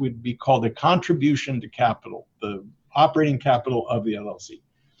what would be called a contribution to capital, the operating capital of the LLC.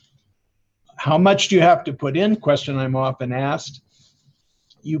 How much do you have to put in? Question I'm often asked.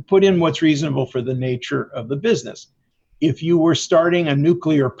 You put in what's reasonable for the nature of the business. If you were starting a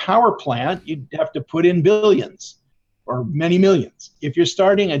nuclear power plant, you'd have to put in billions or many millions. If you're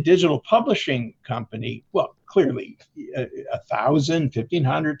starting a digital publishing company, well, clearly 1,000,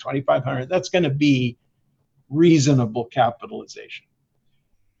 1,500, 2,500, that's going to be reasonable capitalization.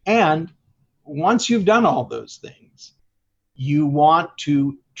 And once you've done all those things, you want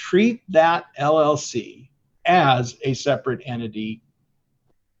to treat that LLC as a separate entity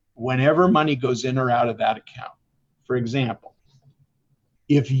whenever money goes in or out of that account. For example,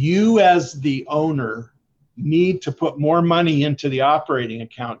 if you as the owner need to put more money into the operating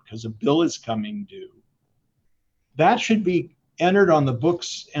account because a bill is coming due, that should be entered on the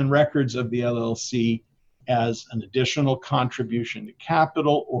books and records of the LLC as an additional contribution to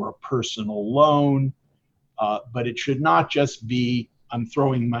capital or a personal loan, but it should not just be, I'm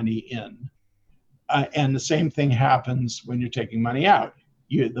throwing money in. And the same thing happens when you're taking money out.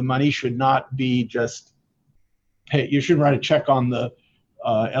 The money should not be just pay. You should write a check on the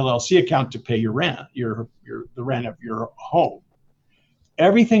LLC account to pay your rent, the rent of your home.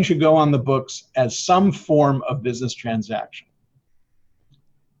 Everything should go on the books as some form of business transaction.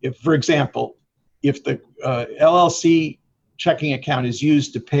 If, for example, if the LLC checking account is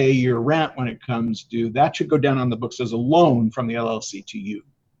used to pay your rent when it comes due, that should go down on the books as a loan from the LLC to you.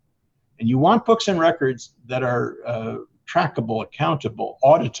 And you want books and records that are trackable, accountable,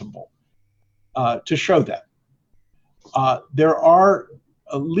 auditable to show that. There are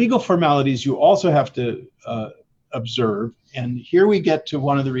legal formalities you also have to observe. And here we get to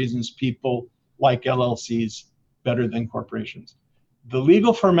one of the reasons people like LLCs better than corporations. The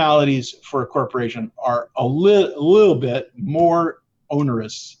legal formalities for a corporation are a little bit more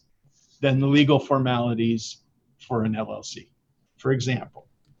onerous than the legal formalities for an LLC. For example,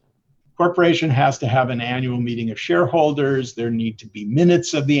 corporation has to have an annual meeting of shareholders. There need to be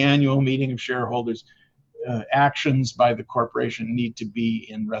minutes of the annual meeting of shareholders. Actions by the corporation need to be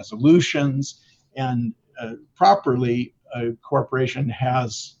in resolutions, and properly, a corporation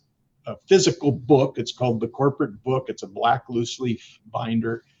has a physical book. It's called the corporate book. It's a black loose leaf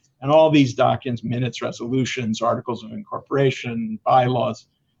binder, And all these documents, minutes, resolutions, articles of incorporation, bylaws,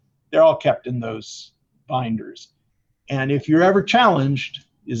 they're all kept in those binders. And if you're ever challenged,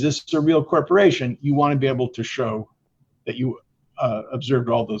 is this a real corporation? You want to be able to show that you observed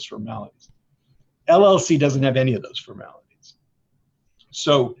all those formalities. LLC doesn't have any of those formalities.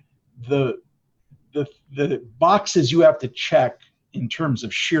 So the boxes you have to check in terms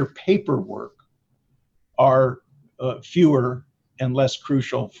of sheer paperwork are fewer and less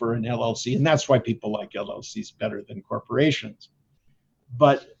crucial for an LLC. And that's why people like LLCs better than corporations.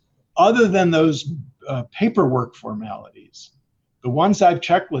 But other than those paperwork formalities, the ones I've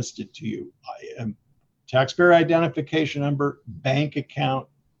checklisted to you, taxpayer identification number, bank account,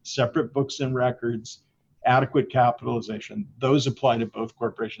 separate books and records, adequate capitalization, those apply to both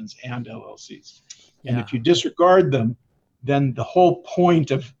corporations and LLCs. And if you disregard them, then the whole point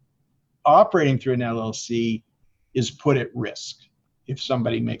of operating through an LLC is put at risk if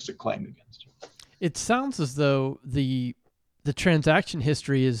somebody makes a claim against you. It sounds as though the transaction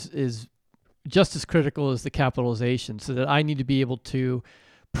history is just as critical as the capitalization, so that I need to be able to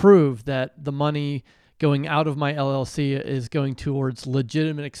prove that the money going out of my LLC is going towards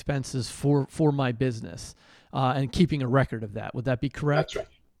legitimate expenses for my business, and keeping a record of that. Would that be correct? That's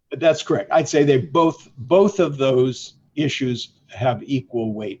right. That's correct. I'd say they both of those issues have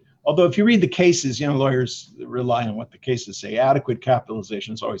equal weight. Although if you read the cases, lawyers rely on what the cases say. Adequate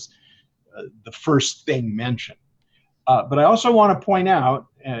capitalization is always the first thing mentioned. But I also want to point out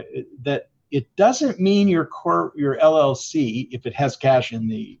that it doesn't mean your LLC, if it has cash in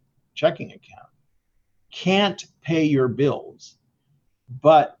the checking account, can't pay your bills.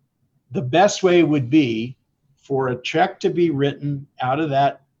 But the best way would be for a check to be written out of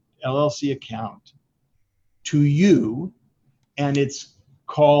that LLC account to you, and it's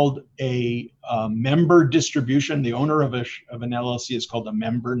called a member distribution. The owner of an LLC is called a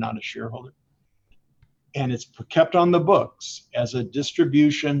member, not a shareholder. And it's kept on the books as a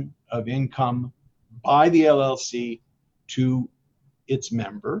distribution of income by the LLC to its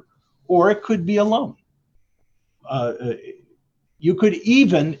member, or it could be a loan. You could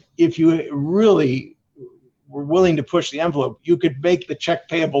even, if you really were willing to push the envelope, you could make the check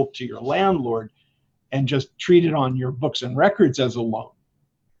payable to your landlord and just treat it on your books and records as a loan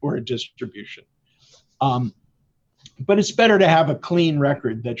or a distribution. But it's better to have a clean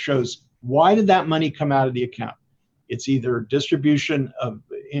record that shows, why did that money come out of the account? It's either distribution of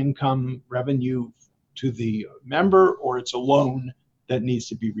income revenue to the member, or it's a loan that needs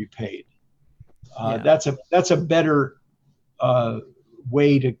to be repaid. That's a better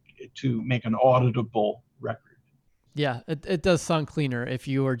way to make an auditable record. Yeah, it does sound cleaner if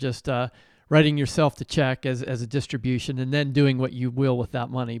you are just writing yourself the check as a distribution and then doing what you will with that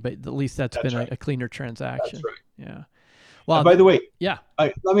money. But at least that's been right. a cleaner transaction. That's right. Yeah. Well, by the way, yeah.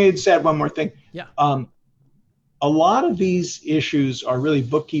 Let me just add one more thing. Yeah. A lot of these issues are really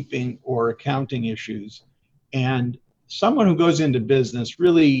bookkeeping or accounting issues, and someone who goes into business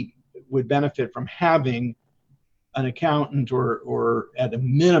really would benefit from having an accountant or at a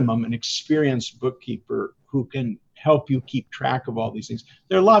minimum an experienced bookkeeper who can help you keep track of all these things.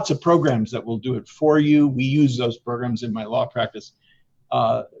 There are lots of programs that will do it for you. We use those programs in my law practice.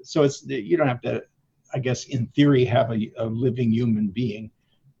 So you don't have to, I guess, in theory, have a living human being.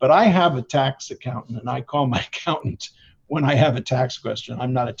 But I have a tax accountant, and I call my accountant when I have a tax question.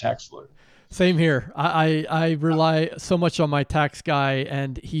 I'm not a tax lawyer. Same here. I rely so much on my tax guy,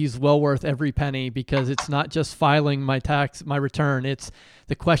 and he's well worth every penny, because it's not just filing my return. It's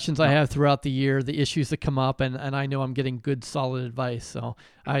the questions I have throughout the year, the issues that come up, and I know I'm getting good, solid advice. So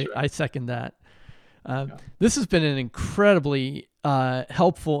I second that. This has been an incredibly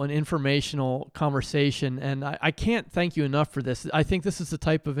helpful and informational conversation, and I can't thank you enough for this. I think this is the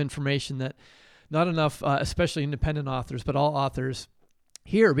type of information that not enough, especially independent authors, but all authors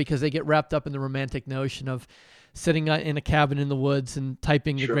hear, because they get wrapped up in the romantic notion of sitting in a cabin in the woods and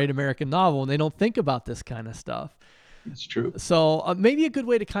typing the great American novel, and they don't think about this kind of stuff. It's true. So maybe a good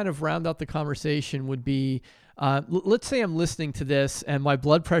way to kind of round out the conversation would be, let's say I'm listening to this and my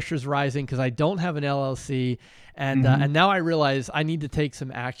blood pressure is rising because I don't have an LLC, and now I realize I need to take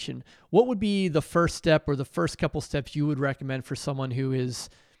some action. What would be the first step or the first couple steps you would recommend for someone who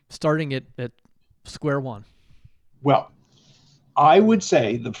is starting at square one? Well, I would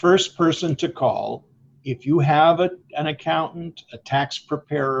say the first person to call, if you have an accountant, a tax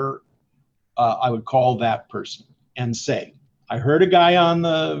preparer, I would call that person and say, I heard a guy on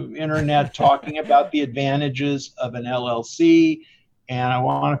the internet talking about the advantages of an LLC, and I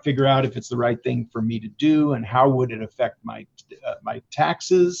want to figure out if it's the right thing for me to do, and how would it affect my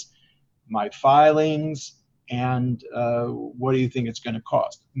taxes, my filings, and what do you think it's going to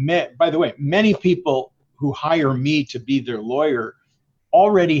cost? By the way, many people who hire me to be their lawyer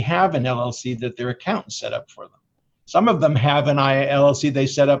already have an LLC that their accountant set up for them. Some of them have an LLC they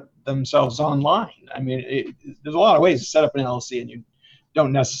set up themselves online. I mean, there's a lot of ways to set up an LLC, and you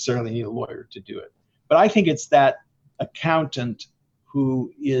don't necessarily need a lawyer to do it. But I think it's that accountant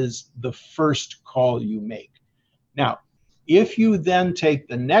who is the first call you make. Now, if you then take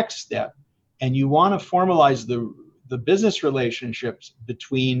the next step and you want to formalize the business relationships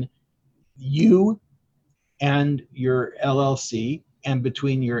between you and your LLC, and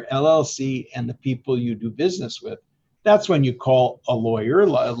between your LLC and the people you do business with, that's when you call a lawyer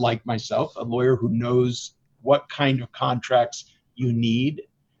like myself, a lawyer who knows what kind of contracts you need.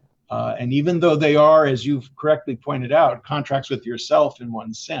 And even though they are, as you've correctly pointed out, contracts with yourself in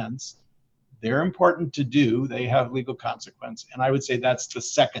one sense, they're important to do. They have legal consequence. And I would say that's the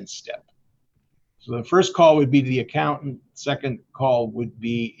second step. So the first call would be to the accountant. Second call would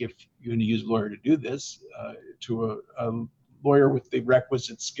be, if you're going to use a lawyer to do this, to a lawyer with the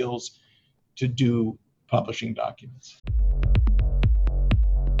requisite skills to do publishing documents.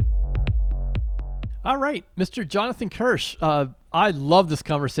 All right, Mr. Jonathan Kirsch, I love this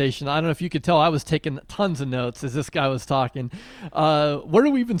conversation. I don't know if you could tell I was taking tons of notes as this guy was talking. Where do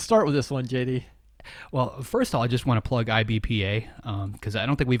we even start with this one, JD? Well, first of all, I just want to plug IBPA because I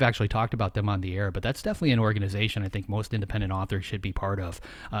don't think we've actually talked about them on the air, but that's definitely an organization I think most independent authors should be part of.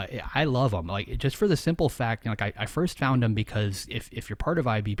 I love them, like just for the simple fact, like I first found them because if you're part of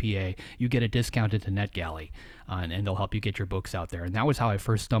IBPA, you get a discount into NetGalley, and they'll help you get your books out there. And that was how I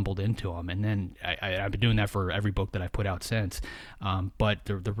first stumbled into them. And then I've been doing that for every book that I've put out since. But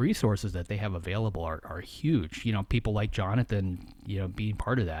the resources that they have available are huge. You know, people like Jonathan, being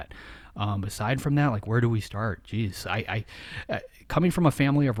part of that. Aside from that, like, where do we start? Jeez, I coming from a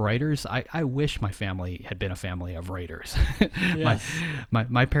family of writers, I wish my family had been a family of writers. Yes.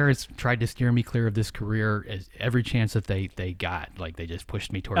 my parents tried to steer me clear of this career every chance that they got. Like, they just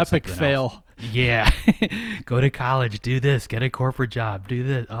pushed me towards epic something fail. else. Yeah. Go to college, do this, get a corporate job, do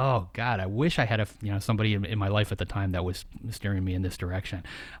this. Oh God, I wish I had somebody in my life at the time that was steering me in this direction.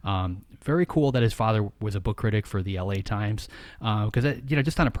 Very cool that his father was a book critic for the LA Times. Because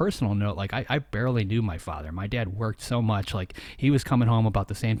just on a personal note, like I barely knew my father. My dad worked so much. Like, he was coming home about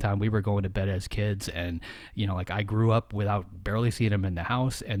the same time we were going to bed as kids, and like I grew up without barely seeing him in the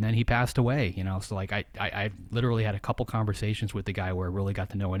house, and then he passed away. So like I literally had a couple conversations with the guy where I really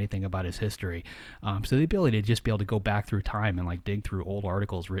got to know anything about his history. So the ability to just be able to go back through time and like dig through old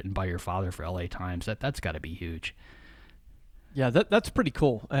articles written by your father for LA Times, that's got to be huge. Yeah, that's pretty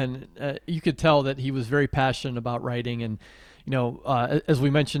cool. And you could tell that he was very passionate about writing. And, as we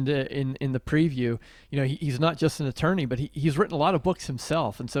mentioned in the preview, he's not just an attorney, but he's written a lot of books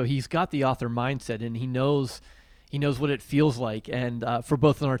himself. And so he's got the author mindset, and he knows what it feels like, and for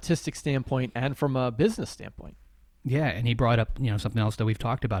both an artistic standpoint and from a business standpoint. Yeah, and he brought up, something else that we've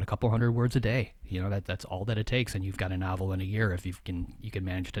talked about, a couple hundred words a day. That's all that it takes, and you've got a novel in a year if you can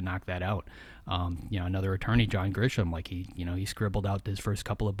manage to knock that out. Another attorney, John Grisham, like he scribbled out his first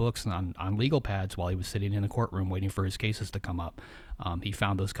couple of books on legal pads while he was sitting in the courtroom waiting for his cases to come up. He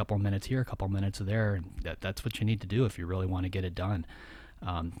found those couple of minutes here, a couple of minutes there, and that's what you need to do if you really want to get it done.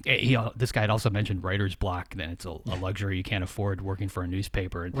 This guy had also mentioned writer's block, and it's a luxury you can't afford working for a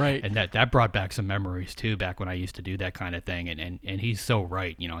newspaper. And, right. And that brought back some memories too, back when I used to do that kind of thing. And he's so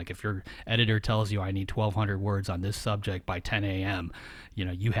right. Like, if your editor tells you I need 1,200 words on this subject by 10 a.m.,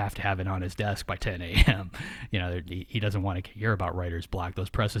 you have to have it on his desk by 10 a.m. He doesn't want to hear about writer's block. Those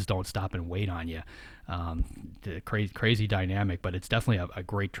presses don't stop and wait on you. Crazy dynamic, but it's definitely a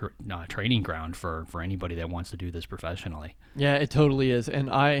great training ground for anybody that wants to do this professionally. Yeah, it totally is. And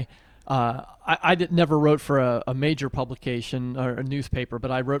I never wrote for a major publication or a newspaper, but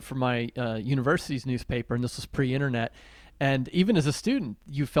I wrote for my university's newspaper, and this was pre-internet. And even as a student,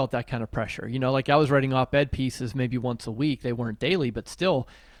 you felt that kind of pressure. Like, I was writing op-ed pieces maybe once a week. They weren't daily, but still,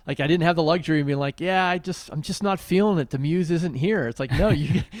 like, I didn't have the luxury of being like, yeah, I'm just not feeling it. The muse isn't here. It's like, no,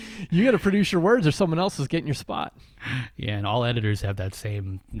 you got to produce your words, or someone else is getting your spot. Yeah, and all editors have that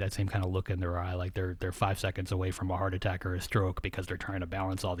same kind of look in their eye, like they're 5 seconds away from a heart attack or a stroke, because they're trying to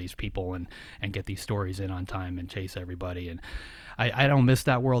balance all these people and get these stories in on time and chase everybody. And I don't miss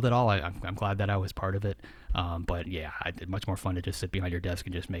that world at all. I'm glad that I was part of it. But yeah, it's much more fun to just sit behind your desk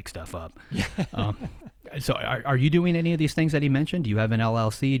and just make stuff up. So are you doing any of these things that he mentioned? Do you have an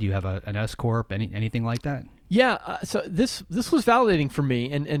LLC? Do you have an S Corp? Anything like that? Yeah, so this was validating for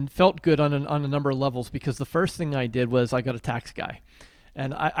me and felt good on a number of levels, because the first thing I did was I got a tax guy.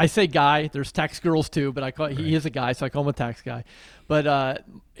 And I say guy, there's tax girls too, but he is a guy, so I call him a tax guy. But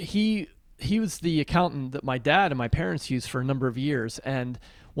he the accountant that my dad and my parents used for a number of years. And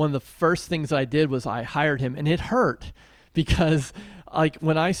one of the first things I did was I hired him, and it hurt because like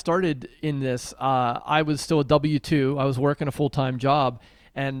when I started in this, I was still a W-2. I was working a full-time job,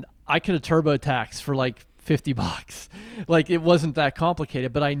 and I could have TurboTaxed for like $50. Like it wasn't that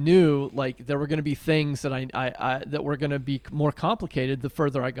complicated, but I knew like there were going to be things that I that were going to be more complicated the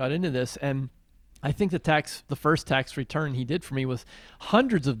further I got into this. And I think the first tax return he did for me was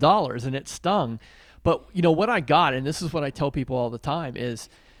hundreds of dollars, and it stung. But you know what I got, and this is what I tell people all the time, is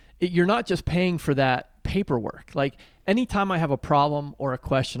you're not just paying for that paperwork. Like anytime I have a problem or a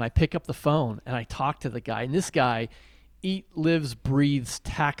question, I pick up the phone and I talk to the guy. And this guy lives, breathes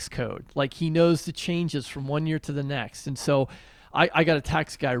tax code. Like he knows the changes from one year to the next. And so I got a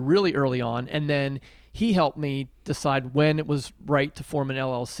tax guy really early on, and then he helped me decide when it was right to form an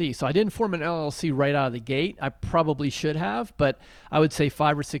LLC. So I didn't form an LLC right out of the gate. I probably should have, but I would say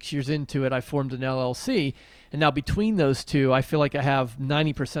 5 or 6 years into it, I formed an LLC. And now between those two, I feel like I have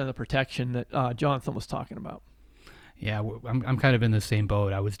 90% of the protection that Jonathan was talking about. Yeah, I'm kind of in the same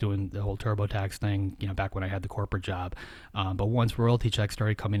boat. I was doing the whole TurboTax thing, back when I had the corporate job. But once royalty checks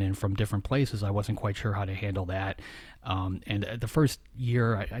started coming in from different places, I wasn't quite sure how to handle that. And the first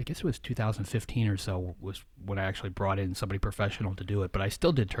year, I guess it was 2015 or so, was when I actually brought in somebody professional to do it. But I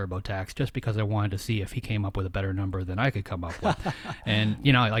still did TurboTax just because I wanted to see if he came up with a better number than I could come up with. And,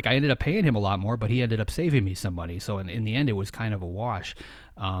 like I ended up paying him a lot more, but he ended up saving me some money. So in the end, it was kind of a wash.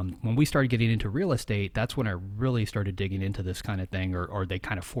 When we started getting into real estate, that's when I really started digging into this kind of thing, or they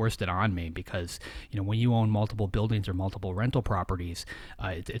kind of forced it on me because, when you own multiple buildings or multiple rental properties,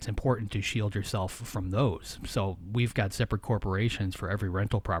 it's important to shield yourself from those. So we've got separate corporations for every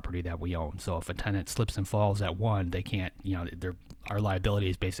rental property that we own. So if a tenant slips and falls at one, they can't, our liability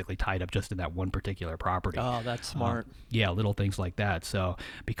is basically tied up just in that one particular property. Oh, that's smart. Yeah, little things like that. So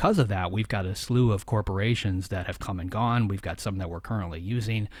because of that, we've got a slew of corporations that have come and gone. We've got some that we're currently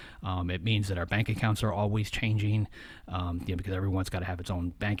using. It means that our bank accounts are always changing, because everyone's got to have its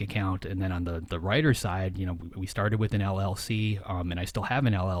own bank account. And then on the writer side, we started with an LLC, and I still have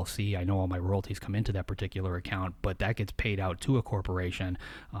an LLC. I know all my royalties come into that particular account, but that gets paid out to a corporation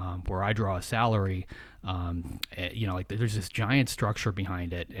where I draw a salary. There's this giant structure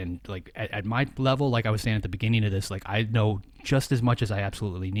behind it, and like at my level, like I was saying at the beginning of this, like I know just as much as I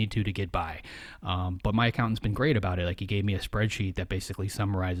absolutely need to get by, but my accountant's been great about it. Like he gave me a spreadsheet that basically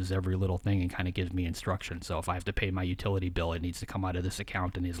summarizes every little thing and kind of gives me instructions. So if I have to pay my utility bill, it needs to come out of this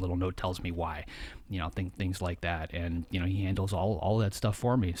account, and his little note tells me why, things like that. And he handles all that stuff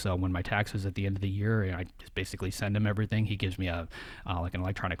for me. So when my taxes at the end of the year, I just basically send him everything. He gives me a like an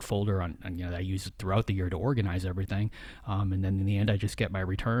electronic folder on that I use throughout the year to organize everything, and then in the end I just get my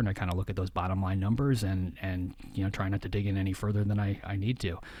return. I kind of look at those bottom line numbers and try not to dig in any further than I need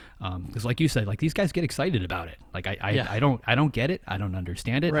to, because like you said, like these guys get excited about it. Like I don't get it. I don't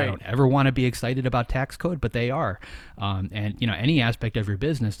understand it. Right. I don't ever want to be excited about tax code, but they are. And any aspect of your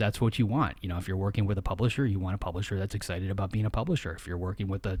business, that's what you want. If you're working with a publisher, you want a publisher that's excited about being a publisher. If you're working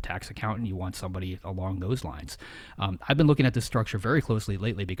with a tax accountant, you want somebody along those lines. I've been looking at this structure very closely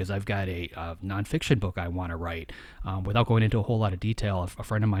lately because I've got a nonfiction book I want to write. Without going into a whole lot of detail, a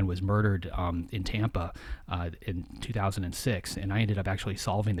friend of mine was murdered in Tampa in 2006, and I ended up actually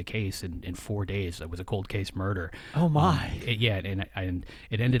solving the case in 4 days. It was a cold case murder. Oh my! And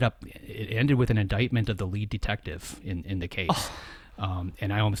it ended with an indictment of the lead detective in the case. Oh.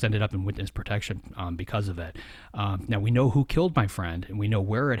 And I almost ended up in witness protection because of it. Now we know who killed my friend, and we know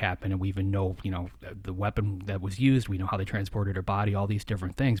where it happened, and we even know, the weapon that was used. We know how they transported her body, all these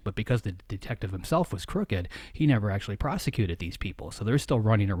different things. But because the detective himself was crooked, he never actually prosecuted these people. So they're still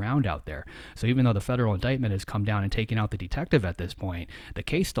running around out there. So even though the federal indictment has come down and taken out the detective at this point, the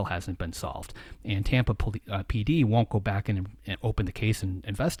case still hasn't been solved. And Tampa PD won't go back and open the case and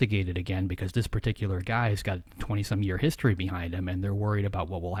investigate it again because this particular guy has got 20-some year history behind him, and they're worried about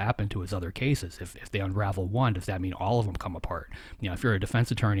what will happen to his other cases. If they unravel one, does that mean all of them come apart? If you're a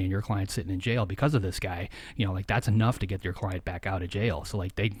defense attorney and your client's sitting in jail because of this guy, that's enough to get your client back out of jail. So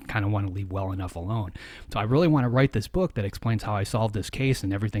they kind of want to leave well enough alone. So I really want to write this book that explains how I solved this case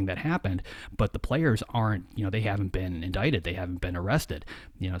and everything that happened, but the players aren't, they haven't been indicted, they haven't been arrested,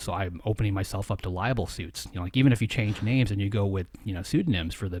 so I'm opening myself up to libel suits. Even if you change names and you go with,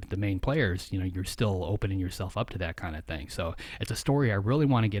 pseudonyms for the main players, you're still opening yourself up to that kind of thing. So it's a story I really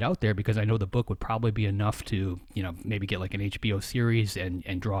want to get out there because I know the book would probably be enough to, maybe get like an HBO series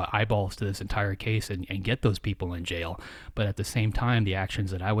and draw eyeballs to this entire case and get those people in jail. But at the same time, the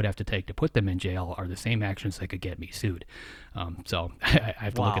actions that I would have to take to put them in jail are the same actions that could get me sued. So I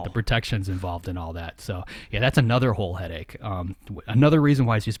have to look at the protections involved in all that. So yeah, that's another whole headache. Another reason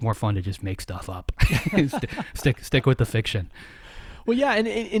why it's just more fun to just make stuff up. stick with the fiction. Well, yeah,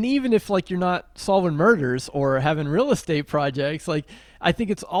 and even if like you're not solving murders or having real estate projects, like I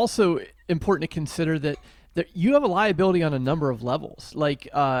think it's also important to consider that you have a liability on a number of levels. Like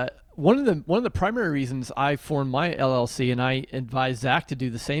one of the primary reasons I formed my LLC, and I advised Zach to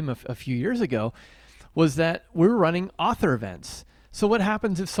do the same a few years ago, was that we were running author events. So what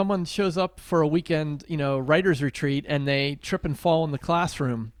happens if someone shows up for a weekend, writer's retreat, and they trip and fall in the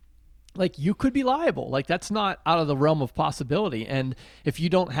classroom? Like, you could be liable. Like, that's not out of the realm of possibility. And if you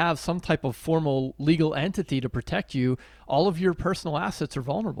don't have some type of formal legal entity to protect you, all of your personal assets are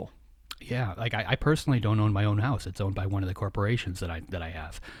vulnerable. Yeah, like I personally don't own my own house. It's owned by one of the corporations that I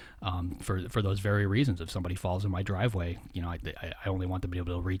have, for those very reasons. If somebody falls in my driveway, I only want them to be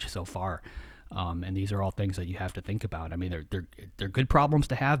able to reach so far. And these are all things that you have to think about. I mean, they're good problems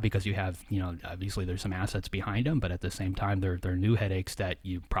to have because you have, obviously there's some assets behind them, but at the same time, they're new headaches that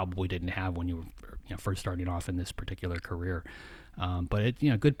you probably didn't have when you were first starting off in this particular career. But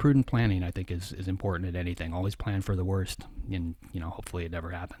good prudent planning, I think, is important at anything. Always plan for the worst, and hopefully it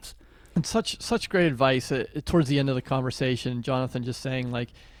never happens. And such great advice towards the end of the conversation. Jonathan just saying, like,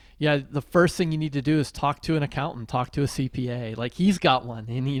 yeah, the first thing you need to do is talk to an accountant, talk to a CPA. Like, he's got one,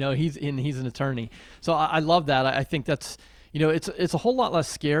 and he's an attorney. So I love that. I think that's, it's a whole lot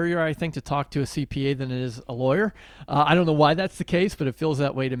less scarier, I think, to talk to a CPA than it is a lawyer. I don't know why that's the case, but it feels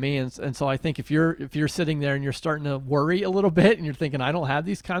that way to me. And so I think if you're sitting there and you're starting to worry a little bit and you're thinking, I don't have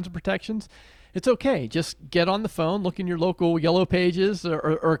these kinds of protections, it's okay. Just get on the phone, look in your local Yellow Pages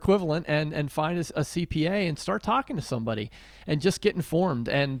or equivalent, and find a CPA and start talking to somebody and just get informed.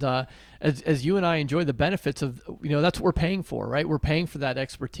 And as you and I enjoy the benefits of, that's what we're paying for, right? We're paying for that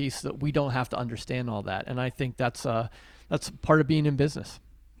expertise so that we don't have to understand all that. And I think that's part of being in business.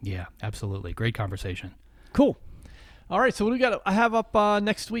 Yeah, absolutely. Great conversation. Cool. All right. So what do we got? I have up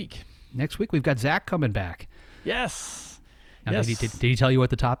next week. Next week, we've got Zach coming back. Yes. Now, yes. Did he tell you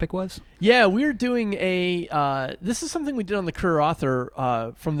what the topic was? Yeah, we're doing this is something we did on the Career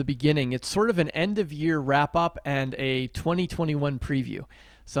Author from the beginning. It's sort of an end-of-year wrap-up and a 2021 preview.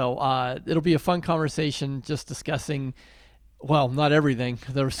 So it'll be a fun conversation just discussing, well, not everything.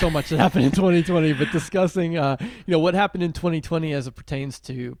 There was so much that happened in 2020, but discussing, what happened in 2020 as it pertains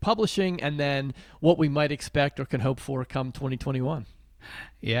to publishing, and then what we might expect or can hope for come 2021.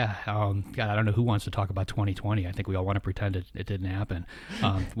 Yeah. God, I don't know who wants to talk about 2020. I think we all want to pretend it didn't happen.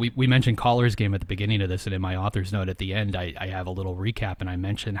 We mentioned Caller's Game at the beginning of this, and in my author's note at the end, I have a little recap, and I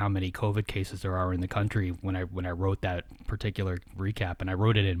mentioned how many COVID cases there are in the country when I wrote that particular recap, and I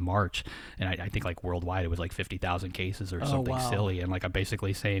wrote it in March, and I think like worldwide it was like 50,000 cases or something silly. And like I'm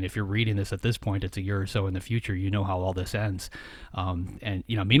basically saying, if you're reading this at this point, it's a year or so in the future, how how all this ends. And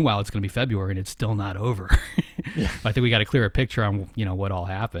meanwhile, it's going to be February and it's still not over. Yeah. I think we got a clearer picture on what all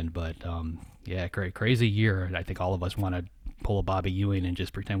happened, but yeah, crazy year. I think all of us want to pull a Bobby Ewing and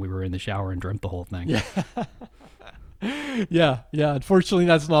just pretend we were in the shower and dreamt the whole thing. Yeah. Yeah. Unfortunately,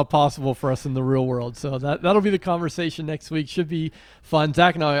 that's not possible for us in the real world. So that'll be the conversation next week. Should be fun.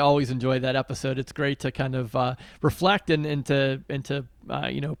 Zach and I always enjoy that episode. It's great to kind of reflect and to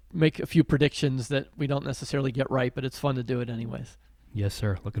make a few predictions that we don't necessarily get right, but it's fun to do it anyways. Yes,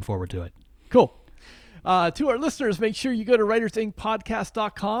 sir. Looking forward to it. Cool. To our listeners, make sure you go to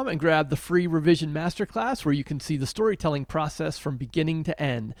writersincpodcast.com and grab the free revision masterclass where you can see the storytelling process from beginning to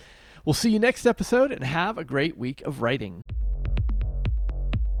end. We'll see you next episode, and have a great week of writing.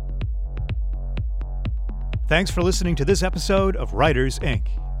 Thanks for listening to this episode of Writers Inc.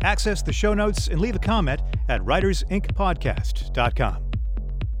 Access the show notes and leave a comment at writersincpodcast.com.